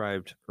I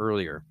described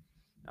earlier.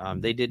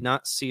 They did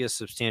not see a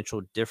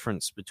substantial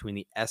difference between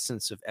the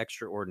essence of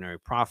extraordinary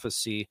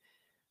prophecy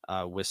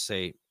with,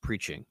 say,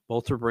 preaching.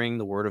 Both were bringing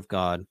the word of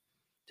God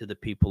to the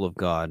people of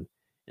God,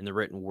 and the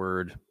written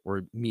word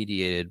were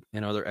mediated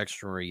and other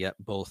extraordinary, yet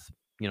both,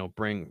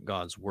 bring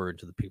God's word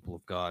to the people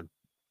of God.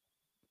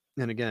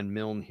 And again,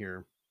 Milne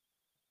here,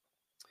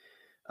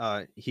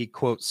 he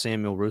quotes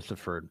Samuel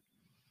Rutherford,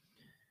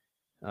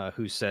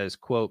 who says,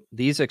 quote,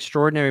 "These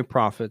extraordinary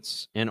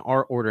prophets and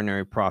our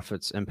ordinary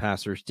prophets and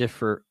pastors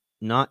differ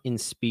not in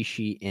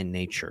species and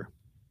nature."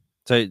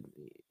 So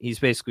he's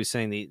basically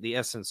saying the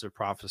essence of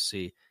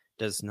prophecy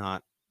does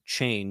not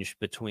change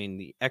between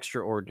the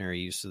extraordinary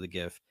use of the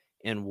gift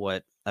and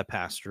what a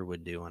pastor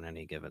would do on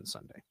any given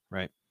Sunday,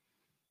 right?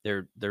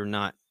 They're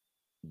not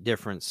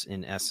difference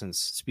in essence,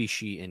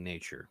 species, and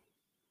nature,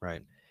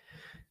 right?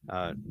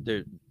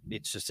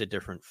 It's just a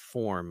different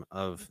form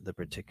of the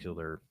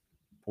particular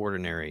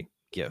ordinary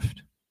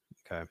gift.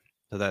 Okay,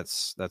 so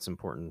that's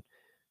important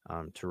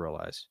to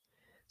realize.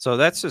 So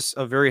that's just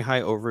a very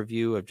high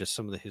overview of just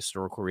some of the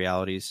historical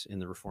realities in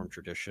the Reformed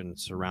tradition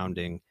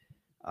surrounding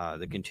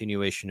the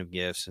continuation of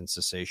gifts and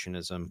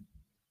cessationism.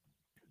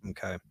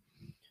 Okay,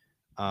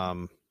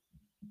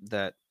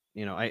 that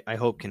I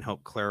hope can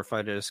help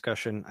clarify the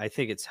discussion. I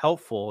think it's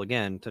helpful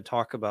again to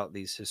talk about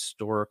these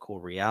historical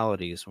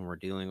realities when we're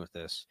dealing with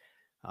this.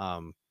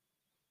 One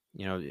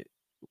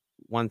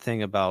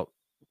thing about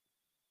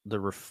the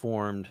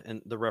Reformed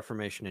and the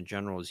Reformation in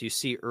general is you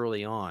see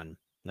early on,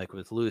 like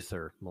with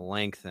Luther,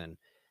 Melanchthon,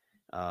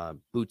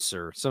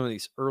 Butzer, some of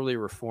these early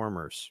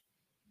reformers,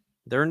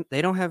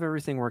 they don't have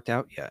everything worked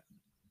out yet.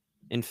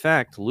 In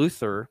fact,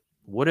 Luther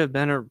would have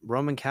been a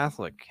Roman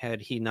Catholic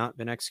had he not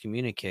been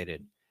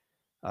excommunicated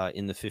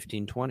in the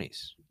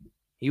 1520s.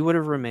 He would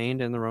have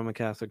remained in the Roman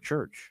Catholic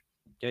Church.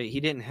 Okay? He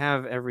didn't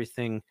have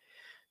everything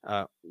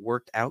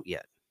worked out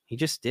yet. He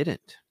just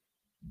didn't.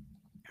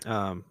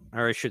 Or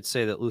I should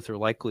say that Luther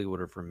likely would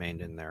have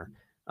remained in there.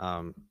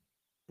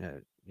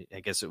 I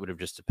guess it would have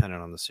just depended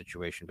on the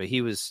situation. But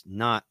he was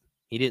not.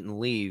 He didn't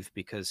leave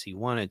because he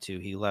wanted to.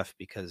 He left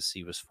because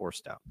he was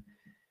forced out.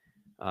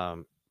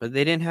 But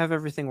they didn't have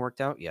everything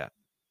worked out yet.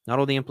 Not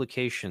all the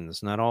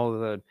implications, not all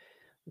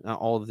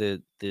of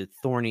the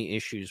thorny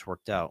issues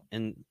worked out.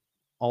 And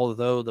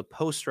although the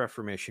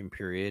post-Reformation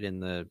period in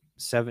the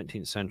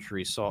 17th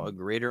century saw a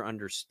greater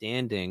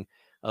understanding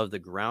of the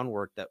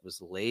groundwork that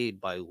was laid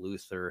by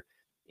Luther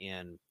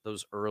and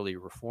those early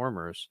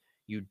reformers,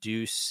 you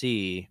do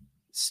see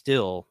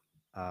still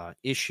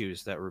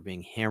issues that were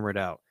being hammered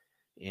out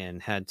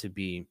and had to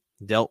be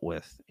dealt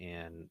with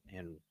and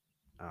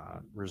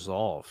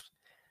resolved.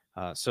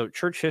 So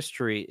church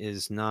history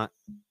is not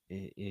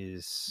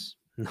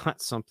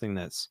something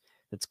that's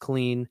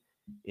clean.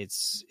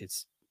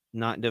 It's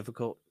not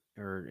difficult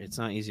or it's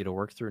not easy to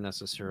work through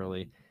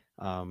necessarily.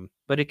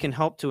 But it can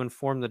help to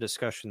inform the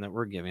discussion that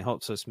we're giving. It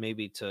helps us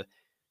maybe to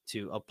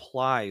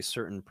apply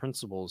certain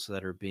principles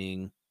that were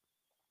being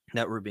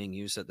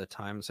used at the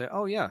time and say,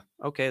 oh yeah,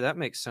 okay, that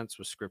makes sense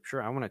with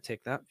scripture. I want to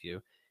take that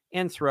view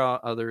and throw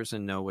out others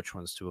and know which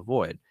ones to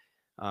avoid.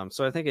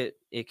 So I think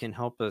it can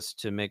help us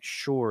to make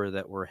sure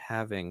that we're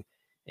having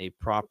a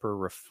proper,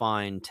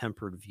 refined,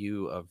 tempered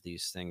view of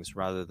these things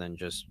rather than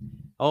just,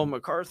 oh,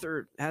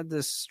 MacArthur had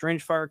this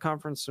strange fire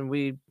conference and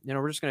we're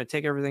just going to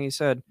take everything he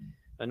said.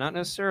 But not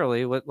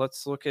necessarily.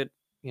 Let's look at,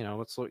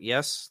 let's look.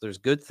 Yes, there's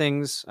good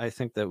things I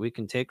think that we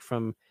can take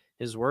from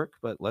his work,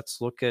 but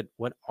let's look at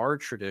what our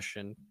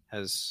tradition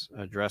has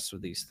addressed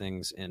with these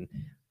things and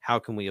how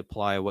can we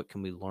apply, what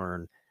can we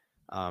learn,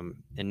 and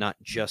not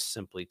just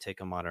simply take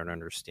a modern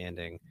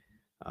understanding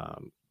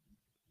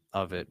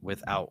of it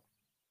without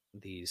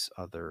these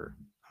other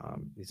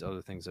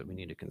things that we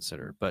need to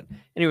consider. But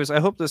anyways, I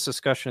hope this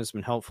discussion has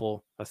been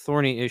helpful. A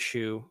thorny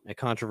issue, a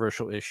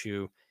controversial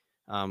issue,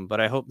 but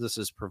I hope this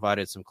has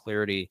provided some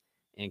clarity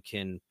and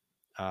can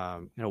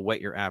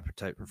whet your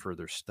appetite for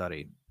further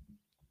study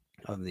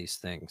of these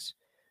things.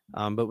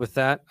 But with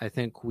that, I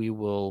think we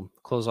will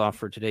close off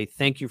for today.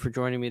 Thank you for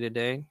joining me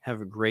today.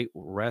 Have a great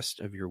rest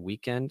of your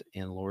weekend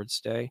and Lord's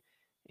Day.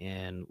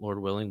 And Lord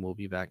willing, we'll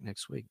be back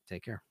next week.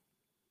 Take care.